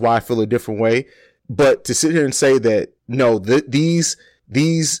 This is why I feel a different way. But to sit here and say that, no, these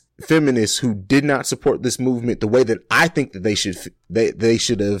feminists who did not support this movement the way that I think that they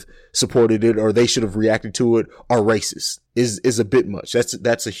should have supported it, or they should have reacted to it, are racist is a bit much.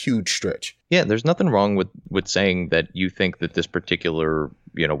 That's a huge stretch. Yeah, there's nothing wrong with saying that you think that this particular,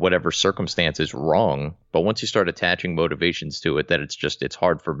 whatever circumstance is wrong. But once you start attaching motivations to it, that it's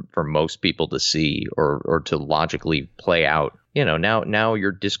hard for most people to see or to logically play out. Now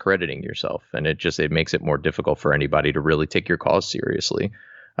you're discrediting yourself, and it makes it more difficult for anybody to really take your cause seriously.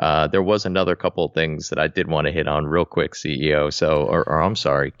 There was another couple of things that I did want to hit on real quick, CEO. Or I'm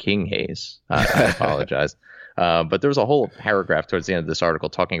sorry, King Hayes. I apologize. But there was a whole paragraph towards the end of this article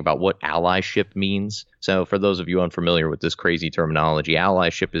talking about what allyship means. So for those of you unfamiliar with this crazy terminology,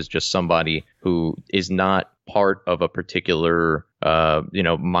 allyship is just somebody who is not part of a particular,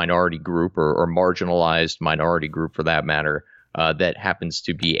 minority group or marginalized minority group, for that matter, that happens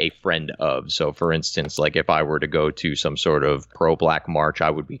to be a friend of. So, for instance, like if I were to go to some sort of pro-black march, I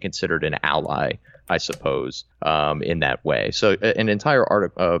would be considered an ally, I suppose, in that way. So an entire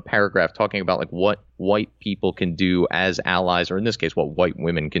paragraph talking about like what white people can do as allies, or in this case, what white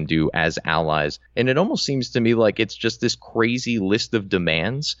women can do as allies. And it almost seems to me like it's just this crazy list of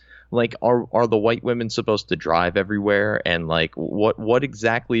demands. Like, are the white women supposed to drive everywhere? And like, what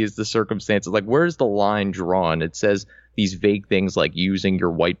exactly is the circumstance? Like, where's the line drawn? It says these vague things like using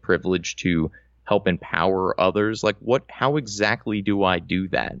your white privilege to help empower others. Like, how exactly do I do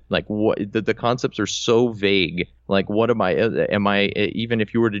that? Like, what the concepts are so vague. Like, what am I, even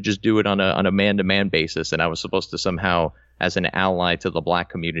if you were to just do it on a man-to-man basis, and I was supposed to somehow, as an ally to the black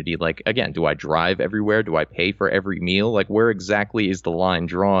community, like, again, do I drive everywhere? Do I pay for every meal? Like, where exactly is the line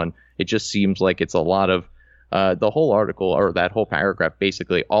drawn? It just seems like it's a lot of, the whole article, or that whole paragraph,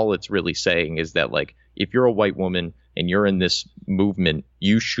 basically all it's really saying is that, like, if you're a white woman and you're in this movement,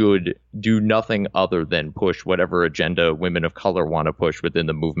 you should do nothing other than push whatever agenda women of color want to push within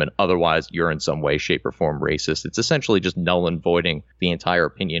the movement. Otherwise, you're in some way, shape, or form racist. It's essentially just null and voiding the entire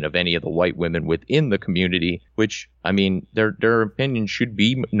opinion of any of the white women within the community, which, I mean, their opinion should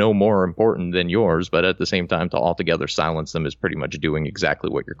be no more important than yours, but at the same time, to altogether silence them is pretty much doing exactly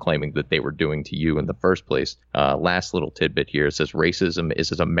what you're claiming that they were doing to you in the first place. Last little tidbit here, it says racism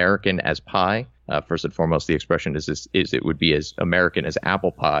is as American as pie. First and foremost, the expression is it would be as American as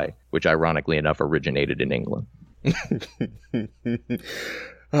apple pie, which ironically enough originated in England.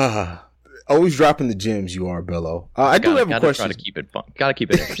 Always dropping the gems you are, Bello. I do have a question. Gotta keep it fun. Gotta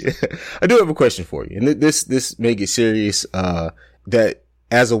keep it interesting. I do have a question for you. And this may get serious, that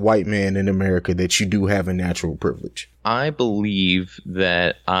as a white man in America, that you do have a natural privilege. I believe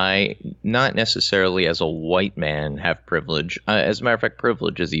that I, not necessarily as a white man, have privilege. As a matter of fact,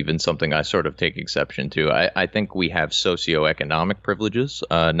 privilege is even something I sort of take exception to. I think we have socioeconomic privileges,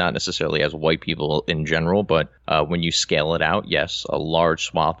 not necessarily as white people in general, but when you scale it out, yes, a large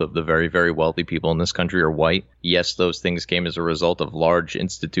swath of the very, very wealthy people in this country are white. Yes, those things came as a result of large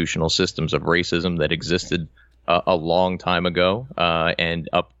institutional systems of racism that existed a long time ago, and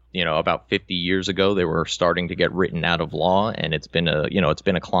up, about 50 years ago, they were starting to get written out of law, and it's been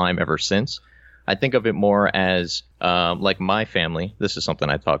a climb ever since. I think of it more as like my family. This is something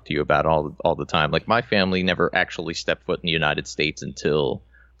I talk to you about all the time. Like my family never actually stepped foot in the United States until,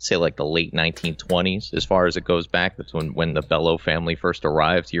 say, like the late 1920s. As far as it goes back, that's when the Bello family first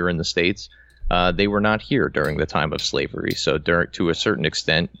arrived here in the States. They were not here during the time of slavery, so to a certain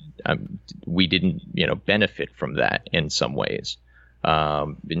extent, we didn't benefit from that in some ways.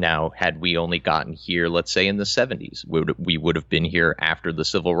 Now, had we only gotten here, let's say in the 70s, we would have been here after the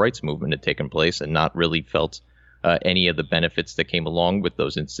civil rights movement had taken place and not really felt any of the benefits that came along with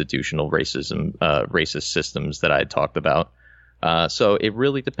those institutional racist systems that I had talked about. So it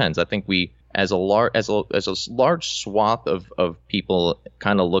really depends. I think we, as a large swath of people,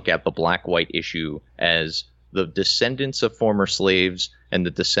 kind of look at the black-white issue as the descendants of former slaves and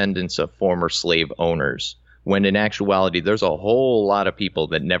the descendants of former slave owners, when in actuality, there's a whole lot of people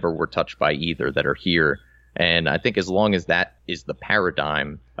that never were touched by either that are here. And I think as long as that is the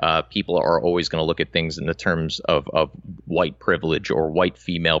paradigm, people are always going to look at things in the terms of white privilege or white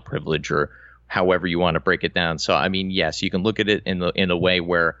female privilege, or however you want to break it down. So, I mean, yes, you can look at it in a way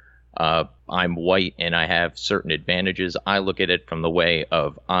where I'm white and I have certain advantages. I look at it from the way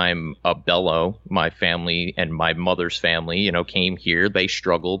of I'm a Bello. My family and my mother's family, came here. They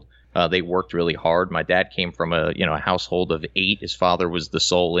struggled. They worked really hard. My dad came from a household of 8. His father was the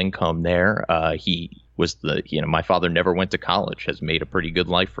sole income there. He was my father never went to college, has made a pretty good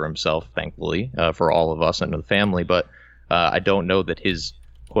life for himself, thankfully, for all of us and the family. But I don't know that his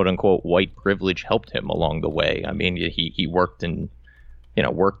quote unquote white privilege helped him along the way. I mean, he worked in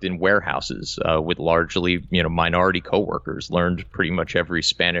warehouses with largely minority coworkers, learned pretty much every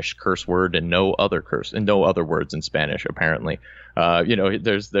Spanish curse word and no other words in Spanish, apparently.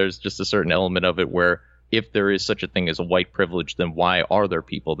 There's just a certain element of it where if there is such a thing as a white privilege, then why are there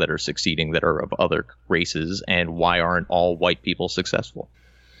people that are succeeding that are of other races, and why aren't all white people successful?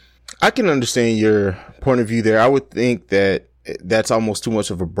 I can understand your point of view there. I would think that that's almost too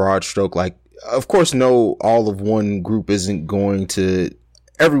much of a broad stroke. Like, of course, no, all of one group isn't going to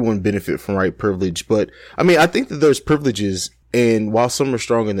everyone benefit from white privilege. But I mean, I think that there's privileges, and while some are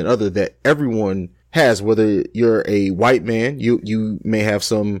stronger than others, that everyone has, whether you're a white man, you may have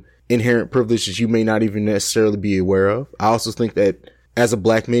some inherent privileges you may not even necessarily be aware of. I also think that as a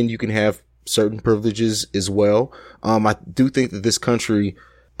black man, you can have certain privileges as well. I do think that this country,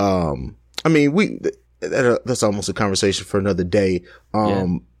 that's almost a conversation for another day.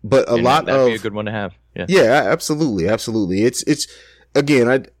 But that'd be a good one to have. Yeah, absolutely. It's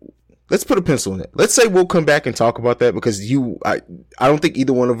again, let's put a pencil in it. Let's say we'll come back and talk about that, because I don't think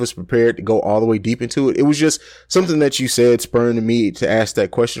either one of us prepared to go all the way deep into it. It was just something that you said spurring me to ask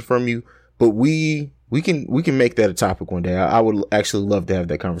that question from you. But we can make that a topic one day. I would actually love to have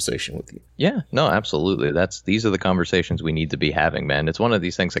that conversation with you. Yeah, no, absolutely. These are the conversations we need to be having, man. It's one of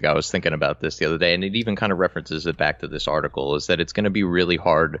these things, like I was thinking about this the other day, and it even kind of references it back to this article, is that it's going to be really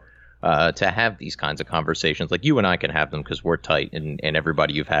hard to have these kinds of conversations. Like you and I can have them because we're tight, and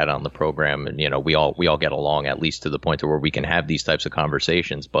everybody you've had on the program, and we all get along, at least to the point to where we can have these types of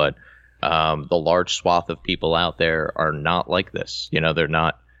conversations. But the large swath of people out there are not like this. They're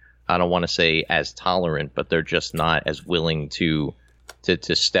not, I don't want to say as tolerant, but they're just not as willing to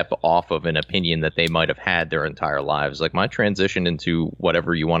step off of an opinion that they might have had their entire lives. Like my transition into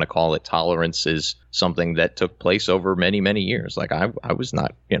whatever you want to call it, tolerance, is something that took place over many, many years. Like I was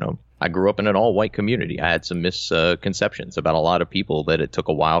not, I grew up in an all white community. I had some misconceptions about a lot of people that it took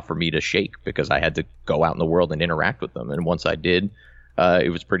a while for me to shake, because I had to go out in the world and interact with them. And once I did,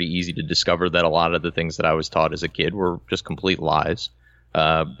 it was pretty easy to discover that a lot of the things that I was taught as a kid were just complete lies,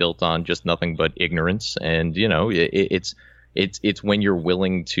 built on just nothing but ignorance. And, it's when you're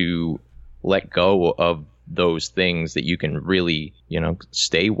willing to let go of those things that you can really,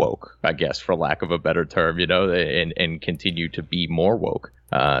 stay woke, I guess, for lack of a better term, and continue to be more woke.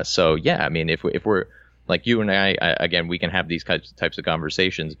 So, yeah, I mean, if we're like you and I, again, we can have these types of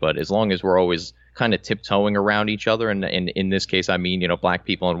conversations, but as long as we're always kind of tiptoeing around each other, and in this case, I mean, black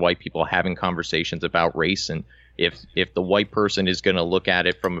people and white people having conversations about race, and if the white person is going to look at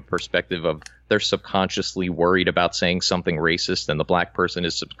it from a perspective of they're subconsciously worried about saying something racist, and the black person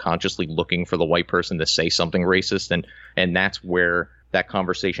is subconsciously looking for the white person to say something racist, and that's where that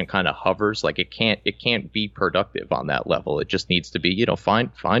conversation kind of hovers. Like it can't be productive on that level. It just needs to be,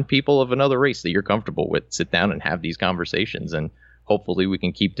 find people of another race that you're comfortable with, sit down and have these conversations, and hopefully we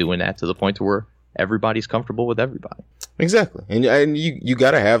can keep doing that to the point to where everybody's comfortable with everybody. Exactly. And you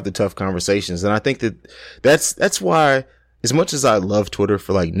got to have the tough conversations. And I think that's why as much as I love Twitter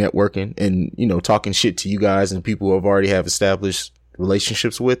for like networking and, you know, talking shit to you guys and people who I've already have established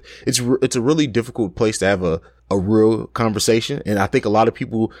relationships with, it's a really difficult place to have a real conversation. And I think a lot of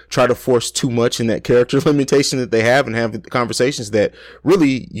people try to force too much in that character limitation that they have and have conversations that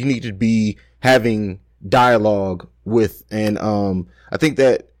really you need to be having dialogue with. And, I think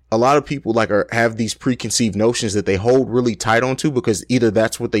that a lot of people like have these preconceived notions that they hold really tight onto because either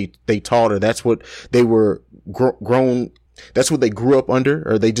that's what they taught or that's what they were grown. That's what they grew up under,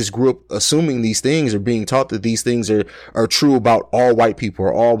 or they just grew up assuming these things or being taught that these things are true about all white people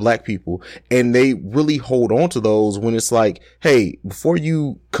or all black people. And they really hold on to those when it's like, hey, before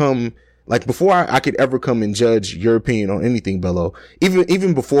you come, like before I could ever come and judge your opinion on anything, Bello,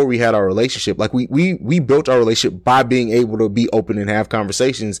 even before we had our relationship, like we built our relationship by being able to be open and have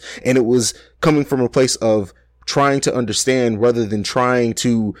conversations. And it was coming from a place of trying to understand rather than trying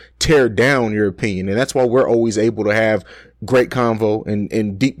to tear down your opinion. And that's why we're always able to have great convo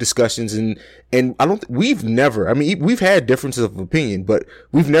and deep discussions. And we've had differences of opinion, but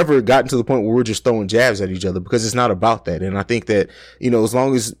we've never gotten to the point where we're just throwing jabs at each other because it's not about that. And I think that, you know, as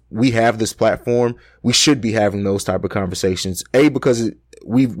long as we have this platform, we should be having those type of conversations. Because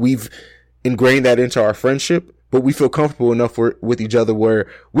we've ingrained that into our friendship, but we feel comfortable enough with each other where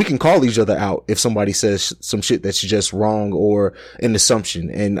we can call each other out if somebody says some shit that's just wrong or an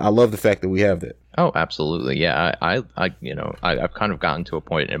assumption. And I love the fact that we have that. Oh, absolutely. Yeah. I've kind of gotten to a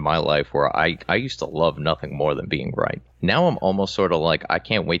point in my life where I used to love nothing more than being right. Now I'm almost sort of like, I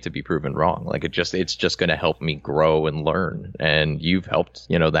can't wait to be proven wrong. Like it's just going to help me grow and learn. And you've helped,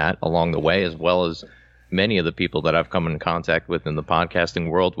 you know, that along the way, as well as many of the people that I've come in contact with in the podcasting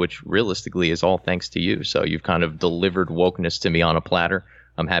world, which realistically is all thanks to you. So you've kind of delivered wokeness to me on a platter.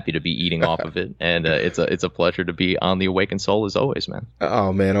 I'm happy to be eating off of it, and it's a pleasure to be on the Awakened Soul as always, man.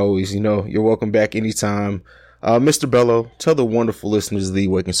 Oh man, always. You know, you're welcome back anytime. Mr. Bello, tell the wonderful listeners of the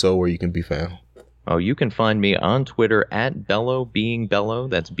Awakened Soul where you can be found. Oh, you can find me on Twitter at Bello Being Bello.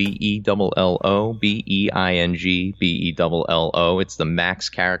 That's BELLO BEING BELLO. It's the max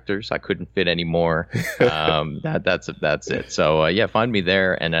characters. I couldn't fit any more. That's it. So yeah, find me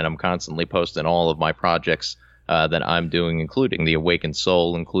there, and then I'm constantly posting all of my projects that I'm doing, including the Awakened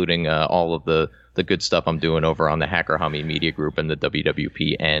Soul, including all of the good stuff I'm doing over on the Hacker Hummy Media Group and the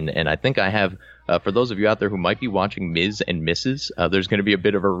WWPN. And I think I have, for those of you out there who might be watching Ms. and Mrs., there's going to be a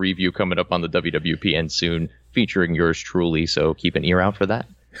bit of a review coming up on the WWPN soon featuring yours truly. So keep an ear out for that.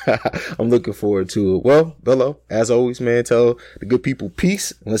 I'm looking forward to it. Well, Bello, as always, man, tell the good people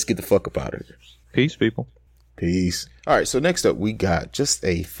peace, and let's get the fuck up out of here. Peace, people. Peace. All right, so next up, we got just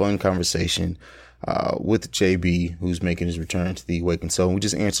a fun conversation with JB, who's making his return to the Awakened Soul. We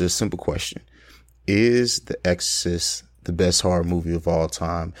just answered a simple question. Is The Exorcist the best horror movie of all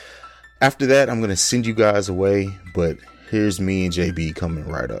time? After that, I'm going to send you guys away, but here's me and JB coming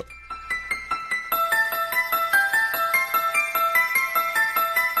right up.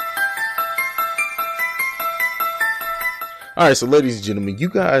 All right, so ladies and gentlemen, you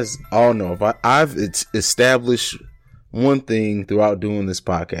guys all know I've established one thing throughout doing this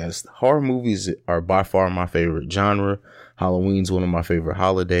podcast. Horror movies are by far my favorite genre. Halloween's one of my favorite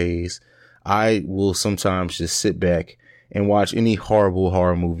holidays. I will sometimes just sit back and watch any horrible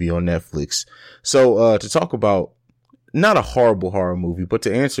horror movie on Netflix. So to talk about not a horrible horror movie, but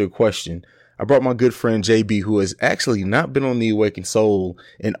to answer a question, I brought my good friend JB, who has actually not been on the Awakened Soul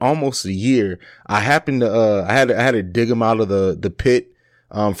in almost a year. I happened to I had to dig him out of the pit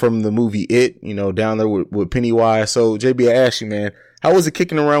from the movie It, you know, down there with Pennywise. So JB, I asked you, man, how was it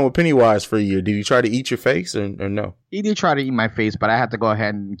kicking around with Pennywise for a year? Did he try to eat your face or no? He did try to eat my face, but I had to go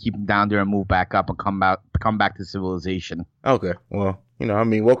ahead and keep him down there and move back up and come back to civilization. Okay, well, you know, I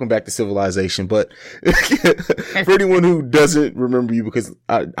mean, welcome back to civilization. But for anyone who doesn't remember you, because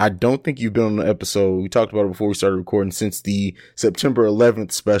I don't think you've been on the episode, we talked about it before we started recording, since the September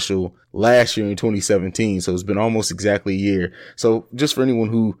 11th special last year in 2017. So it's been almost exactly a year. So just for anyone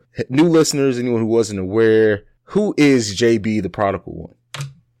who, new listeners, anyone who wasn't aware, who is JB the Prodigal One?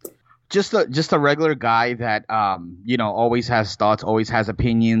 Just a regular guy that, you know, always has thoughts, always has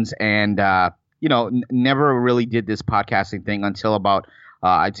opinions, and, you know, never really did this podcasting thing until about,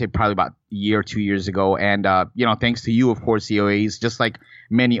 I'd say probably about a year or 2 years ago. And, you know, thanks to you, of course, COAs, just like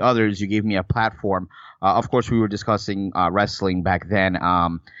many others, you gave me a platform. Of course, we were discussing wrestling back then.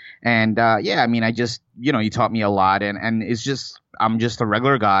 Yeah, I mean, I just, you know, you taught me a lot, and it's just, I'm just a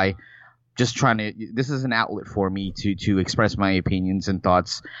regular guy. Just trying to, this is an outlet for me to express my opinions and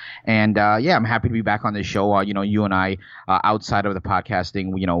thoughts. And, yeah, I'm happy to be back on this show. You know, you and I, outside of the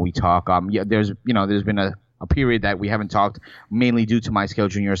podcasting, you know, we talk. Yeah, there's been a period that we haven't talked, mainly due to my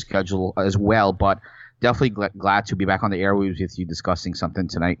schedule and your schedule as well. But definitely glad to be back on the airwaves with you discussing something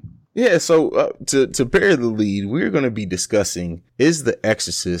tonight. Yeah, so to bear the lead, we're going to be discussing, is The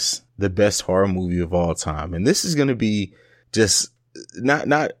Exorcist the best horror movie of all time? And this is going to be just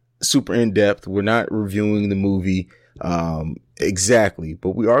not super in depth. We're not reviewing the movie exactly,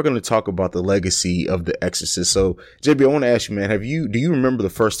 but we are going to talk about the legacy of The Exorcist. So, JB, I want to ask you, man, do you remember the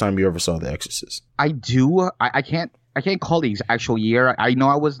first time you ever saw The Exorcist? I do. I can't call the actual year. I know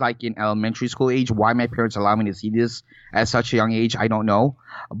I was like in elementary school age. Why my parents allowed me to see this at such a young age, I don't know.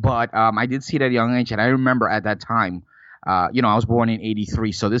 But I did see it at a young age, and I remember at that time, I was born in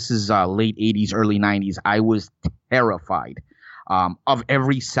 83, so this is late 80s, early 90s. I was terrified of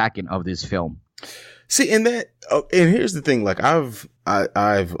every second of this film. See, and here's the thing, like I've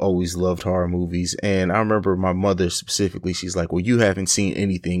always loved horror movies, and I remember my mother specifically, she's like, well, you haven't seen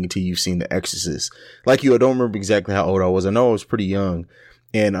anything until you've seen The Exorcist. Like you, I don't remember exactly how old I was. I know I was pretty young,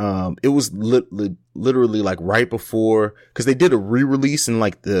 and it was literally like right before, because they did a re-release in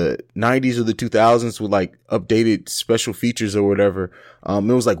like the 90s or the 2000s with like updated special features or whatever. It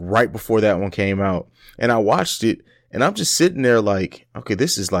was like right before that one came out, and I watched it. And I'm just sitting there like, okay,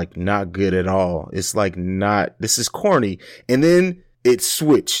 this is like not good at all. It's like this is corny. And then it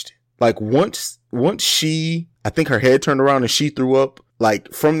switched. Like once I think her head turned around and she threw up,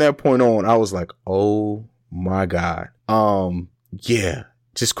 like from that point on, I was like, oh my God. Yeah,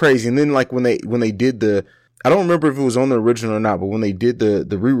 just crazy. And then like when they did I don't remember if it was on the original or not, but when they did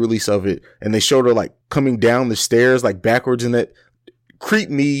the re-release of it and they showed her like coming down the stairs, like backwards, and that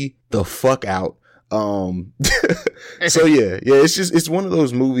creeped me the fuck out. So yeah, it's one of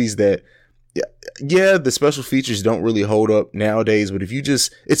those movies that, yeah, the special features don't really hold up nowadays, but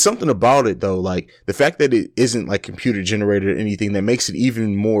it's something about it though. Like the fact that it isn't like computer generated or anything that makes it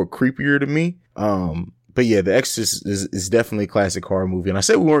even more creepier to me. But yeah, The Exorcist is definitely a classic horror movie. And I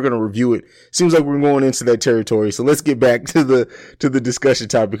said we weren't going to review it. Seems like we're going into that territory. So let's get back to the discussion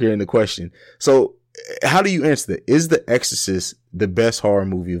topic here and the question. So how do you answer that? Is The Exorcist the best horror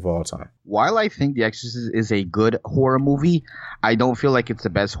movie of all time? While I think The Exorcist is a good horror movie, I don't feel like it's the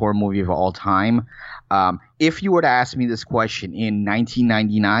best horror movie of all time. If you were to ask me this question in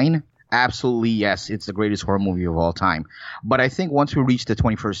 1999, absolutely yes, it's the greatest horror movie of all time. But I think once we reached the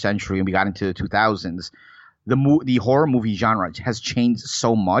 21st century and we got into the 2000s, the horror movie genre has changed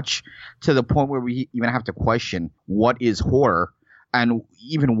so much to the point where we even have to question what is horror and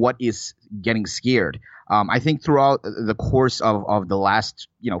even what is getting scared. I think throughout the course of the last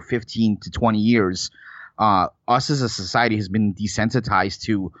 15 to 20 years, us as a society has been desensitized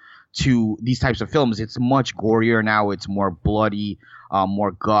to these types of films. It's much gorier now. It's more bloody,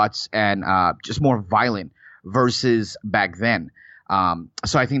 more guts, and just more violent versus back then.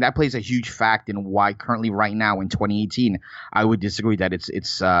 So I think that plays a huge fact in why currently right now in 2018 I would disagree that it's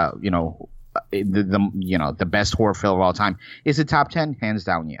the best horror film of all time. Is it top 10? Hands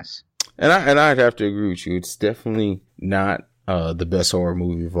down, yes. And I'd have to agree with you. It's definitely not the best horror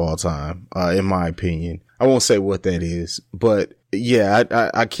movie of all time, in my opinion. I won't say what that is, but yeah,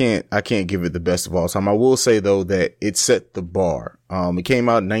 I can't give it the best of all time. I will say though that it set the bar. It came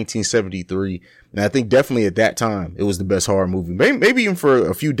out in 1973, and I think definitely at that time it was the best horror movie. Maybe even for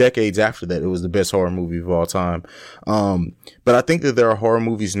a few decades after that, it was the best horror movie of all time. But I think that there are horror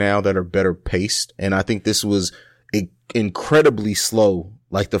movies now that are better paced, and I think this was incredibly slow,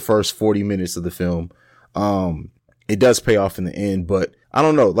 like the first 40 minutes of the film. It does pay off in the end, but I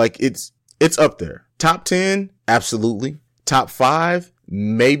don't know, like it's up there. Top 10, absolutely. Top 5,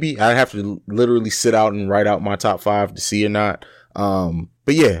 maybe. I'd have to literally sit out and write out my top 5 to see or not.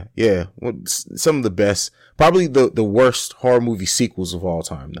 But yeah. Some of the best, probably the worst horror movie sequels of all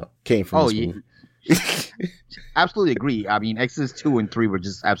time though came from this movie. Absolutely agree. I mean, Exorcist 2 and 3 were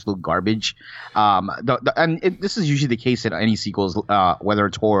just absolute garbage. This is usually the case in any sequels, whether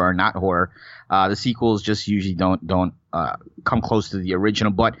it's horror or not horror. The sequels just usually don't come close to the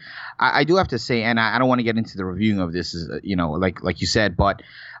original. But I do have to say, and I don't want to get into the reviewing of this, like you said, but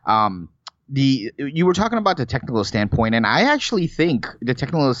you were talking about the technical standpoint, and I actually think the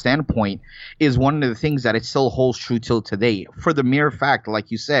technical standpoint is one of the things that it still holds true till today. For the mere fact,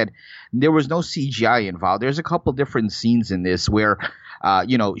 like you said, there was no CGI involved. There's a couple different scenes in this where,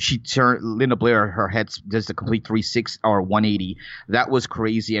 she turned Linda Blair, her head does the complete 360 or 180. That was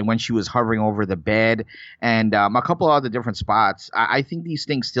crazy. And when she was hovering over the bed and a couple of other different spots, I think these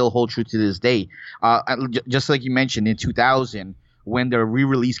things still hold true to this day. Just like you mentioned in 2000. When the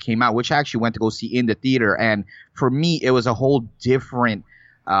re-release came out, which I actually went to go see in the theater. And for me, it was a whole different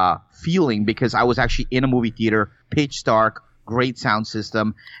feeling because I was actually in a movie theater, pitch dark, great sound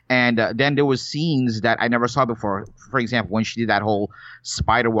system. And then there was scenes that I never saw before. For example, when she did that whole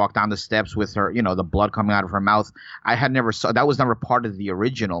spider walk down the steps with her, the blood coming out of her mouth, I had never saw that. Was never part of the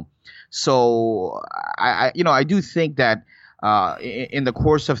original. So I do think that in the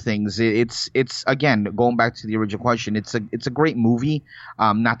course of things, it's again, going back to the original question, it's a great movie.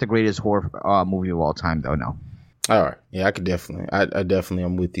 Not the greatest horror movie of all time, though. No. All right. Yeah, I could definitely. I definitely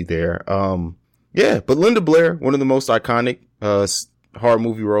am with you there. Yeah, but Linda Blair, one of the most iconic horror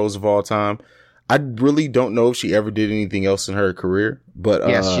movie roles of all time. I really don't know if she ever did anything else in her career, but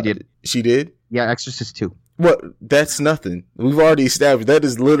yes, she did. She did? Yeah, Exorcist 2. What? That's nothing. We've already established that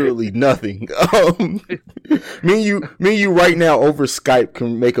is literally nothing. Me and you right now over Skype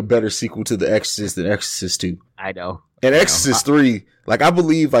can make a better sequel to The Exorcist than Exorcist 2. I know. And Exorcist 3, like, I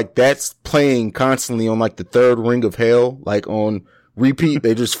believe, like, that's playing constantly on, like, the third ring of hell, like, on repeat.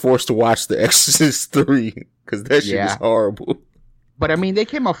 They're just forced to watch The Exorcist 3 because that shit is horrible. But I mean, they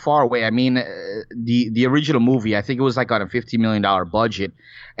came a far way. I mean, the original movie, I think it was like on a $50 million budget,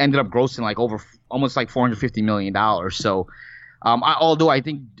 ended up grossing like almost like $450 million. So, although I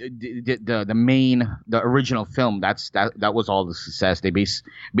think the original film, that was all the success. They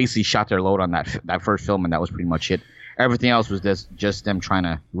basically shot their load on that first film, and that was pretty much it. Everything else was just them trying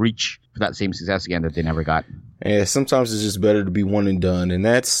to reach for that same success again that they never got. Yeah, sometimes it's just better to be one and done, and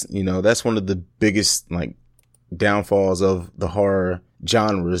that's one of the biggest like downfalls of the horror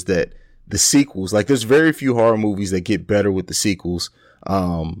genre is that the sequels, like, there's very few horror movies that get better with the sequels.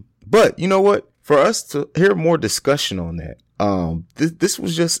 But you know what? For us to hear more discussion on that, this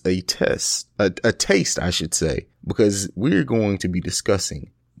was just a taste, I should say, because we're going to be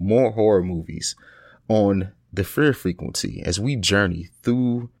discussing more horror movies on the Fear Frequency as we journey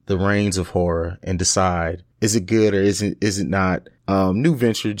through the reigns of horror and decide, is it good or is it not? New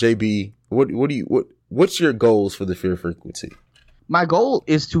venture, JB, what's your goals for the Fear Frequency? My goal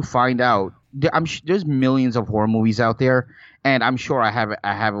is to find out. There's millions of horror movies out there, and I'm sure I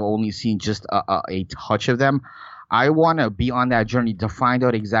have only seen just a touch of them. I want to be on that journey to find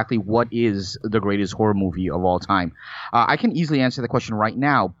out exactly what is the greatest horror movie of all time. I can easily answer the question right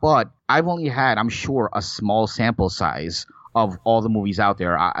now, but I've only had, I'm sure, a small sample size of all the movies out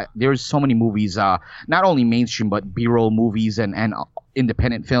there. There's so many movies, not only mainstream, but B-roll movies and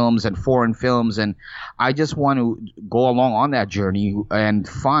independent films and foreign films. And I just want to go along on that journey and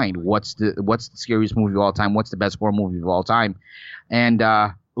find what's the scariest movie of all time, what's the best horror movie of all time, and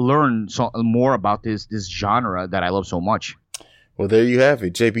learn more about this genre that I love so much. Well, there you have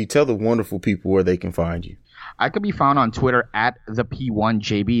it. JB, tell the wonderful people where they can find you. I could be found on Twitter at the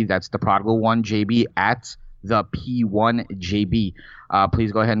P1JB. That's the prodigal one, JB, at the P1JB.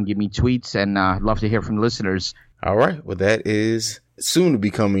 Please go ahead and give me tweets, and I'd love to hear from the listeners. All right. Well, that is soon to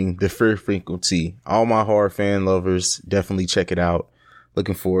be coming the Fear Frequency. All my horror fan lovers, definitely check it out.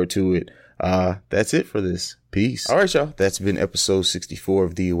 Looking forward to it. That's it for this. Peace. All right, y'all. That's been episode 64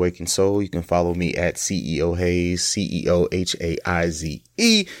 of The Awakened Soul. You can follow me at CEO Hayes, CEOHAIZE.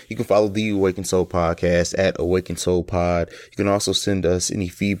 You can follow The Awakened Soul podcast at Awakened Soul Pod. You can also send us any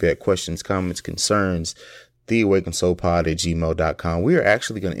feedback, questions, comments, concerns, theawakenedsoulpod@gmail.com. We are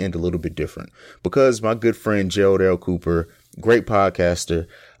actually going to end a little bit different because my good friend Gerald L. Cooper, great podcaster,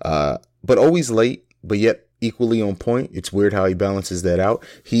 but always late, but yet equally on point. It's weird how he balances that out.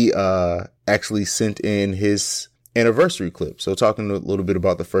 He actually sent in his anniversary clip. So talking a little bit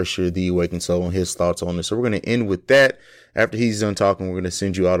about the first year of The Awakened Soul and his thoughts on it. So we're going to end with that. After he's done talking, we're going to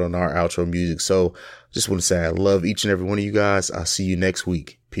send you out on our outro music. So just want to say I love each and every one of you guys. I'll see you next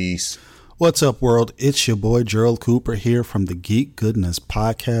week. Peace. What's up, world? It's your boy Gerald Cooper here from the Geek Goodness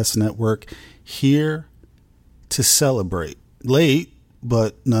Podcast Network, here to celebrate. Late,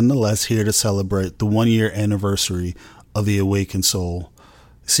 but nonetheless here to celebrate the 1-year anniversary of The Awakened Soul.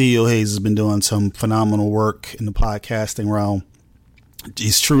 CEO Hayes has been doing some phenomenal work in the podcasting realm.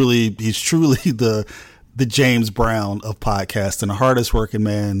 He's truly the James Brown of podcasting, the hardest working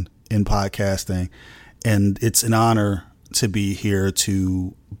man in podcasting. And it's an honor to be here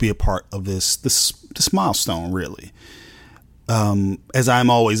to be a part of this milestone, really. As I'm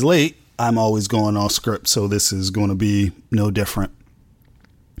always late, I'm always going off script, so this is going to be no different.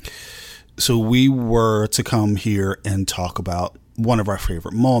 So we were to come here and talk about one of our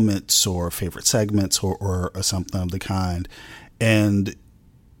favorite moments or favorite segments or something of the kind. And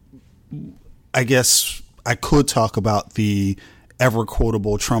I guess I could talk about the ever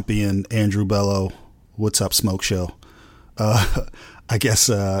quotable Trumpian Andrew Bello, What's Up Smoke Show. I guess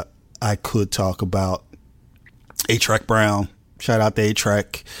I could talk about A-Trek Brown. Shout out to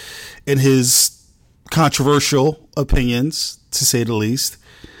A-Trek and his controversial opinions, to say the least.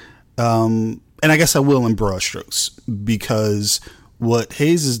 And and I guess I will in broad strokes, because what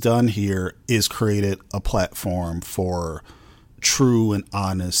Hayes has done here is created a platform for true and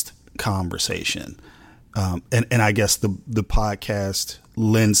honest conversation. And I guess the podcast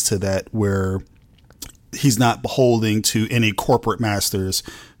lends to that, where he's not beholding to any corporate masters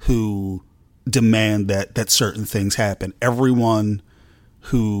who demand that certain things happen. Everyone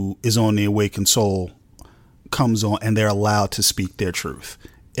who is on the Awakened Soul comes on and they're allowed to speak their truth.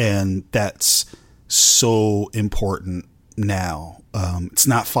 And that's so important now. It's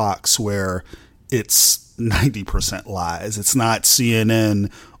not Fox, where it's 90% lies. It's not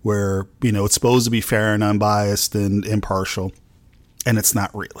CNN, where, it's supposed to be fair and unbiased and impartial, and it's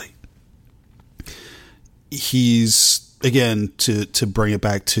not really. He's, again, to bring it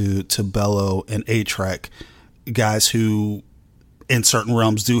back to Bello and A-Track, guys who in certain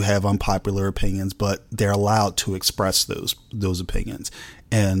realms do have unpopular opinions, but they're allowed to express those opinions,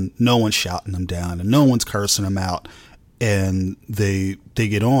 and no one's shouting them down and no one's cursing them out, and they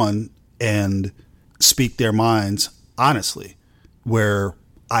get on and speak their minds honestly, where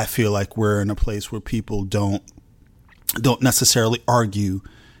I feel like we're in a place where people don't necessarily argue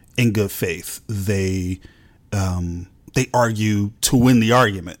in good faith. They argue to win the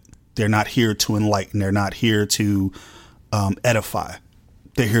argument. They're not here to enlighten. They're not here to edify.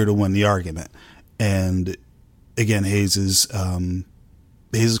 They're here to win the argument. And again, Hayes has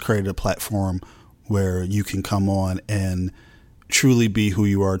created a platform where you can come on and truly be who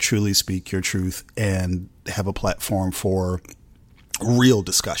you are, truly speak your truth, and have a platform for real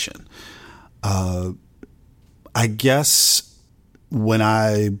discussion. I guess when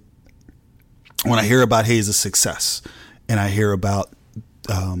I hear about Hayes' success, and I hear about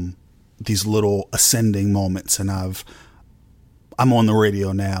these little ascending moments, and I'm on the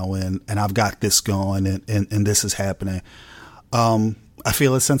radio now, and I've got this going, and this is happening, I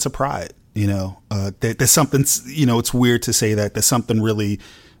feel a sense of pride. There's something, it's weird to say that. There's something really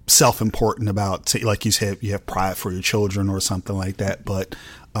self-important about, like you said, you have pride for your children or something like that. But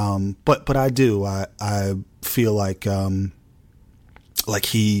I do. I feel like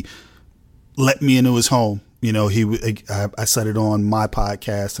he let me into his home. I said it on my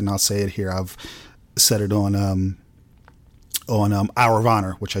podcast, and I'll say it here. I've said it on Hour of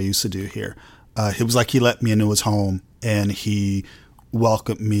Honor, which I used to do here. It was like he let me into his home, and he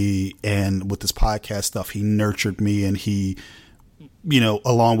welcomed me, and with this podcast stuff, he nurtured me, and he,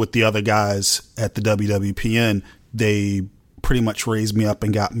 along with the other guys at the WWPN, they pretty much raised me up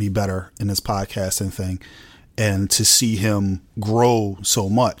and got me better in this podcasting thing. And to see him grow so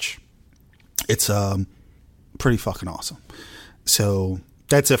much, it's pretty fucking awesome. So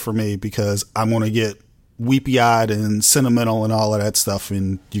that's it for me, because I'm going to get weepy-eyed and sentimental and all of that stuff,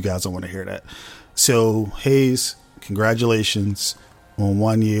 and you guys don't want to hear that. So Hayes, congratulations on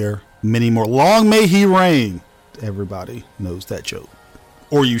 1 year, many more. Long may he reign. Everybody knows that joke,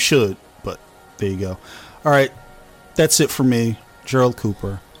 or you should, but there you go. All right, that's it for me, Gerald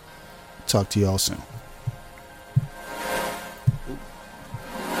Cooper. Talk to y'all soon.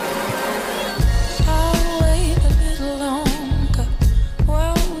 I'll wait a little longer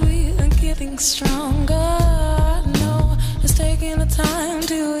while we are getting stronger. I know it's taking the time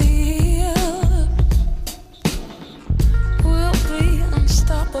to heal. We'll be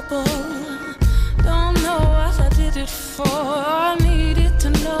unstoppable. Don't know what I did it for. I needed to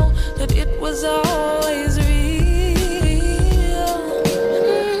know that it was always real.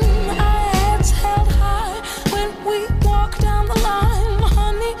 Our heads held high when we walked down the line,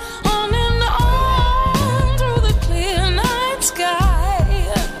 honey, on and on through the clear night sky.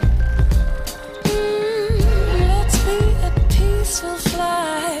 Let's be at peace, we'll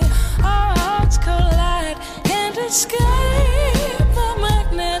fly. Our hearts collide, can't escape the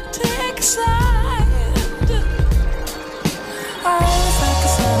magnetic side. I was like a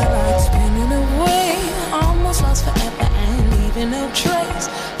satellite spinning away, almost lost forever and leaving no trace,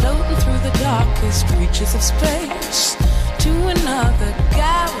 floating through the darkest reaches of space to another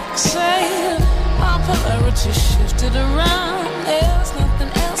galaxy. Our polarity shifted around, there's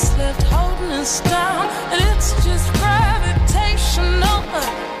nothing else left holding us down.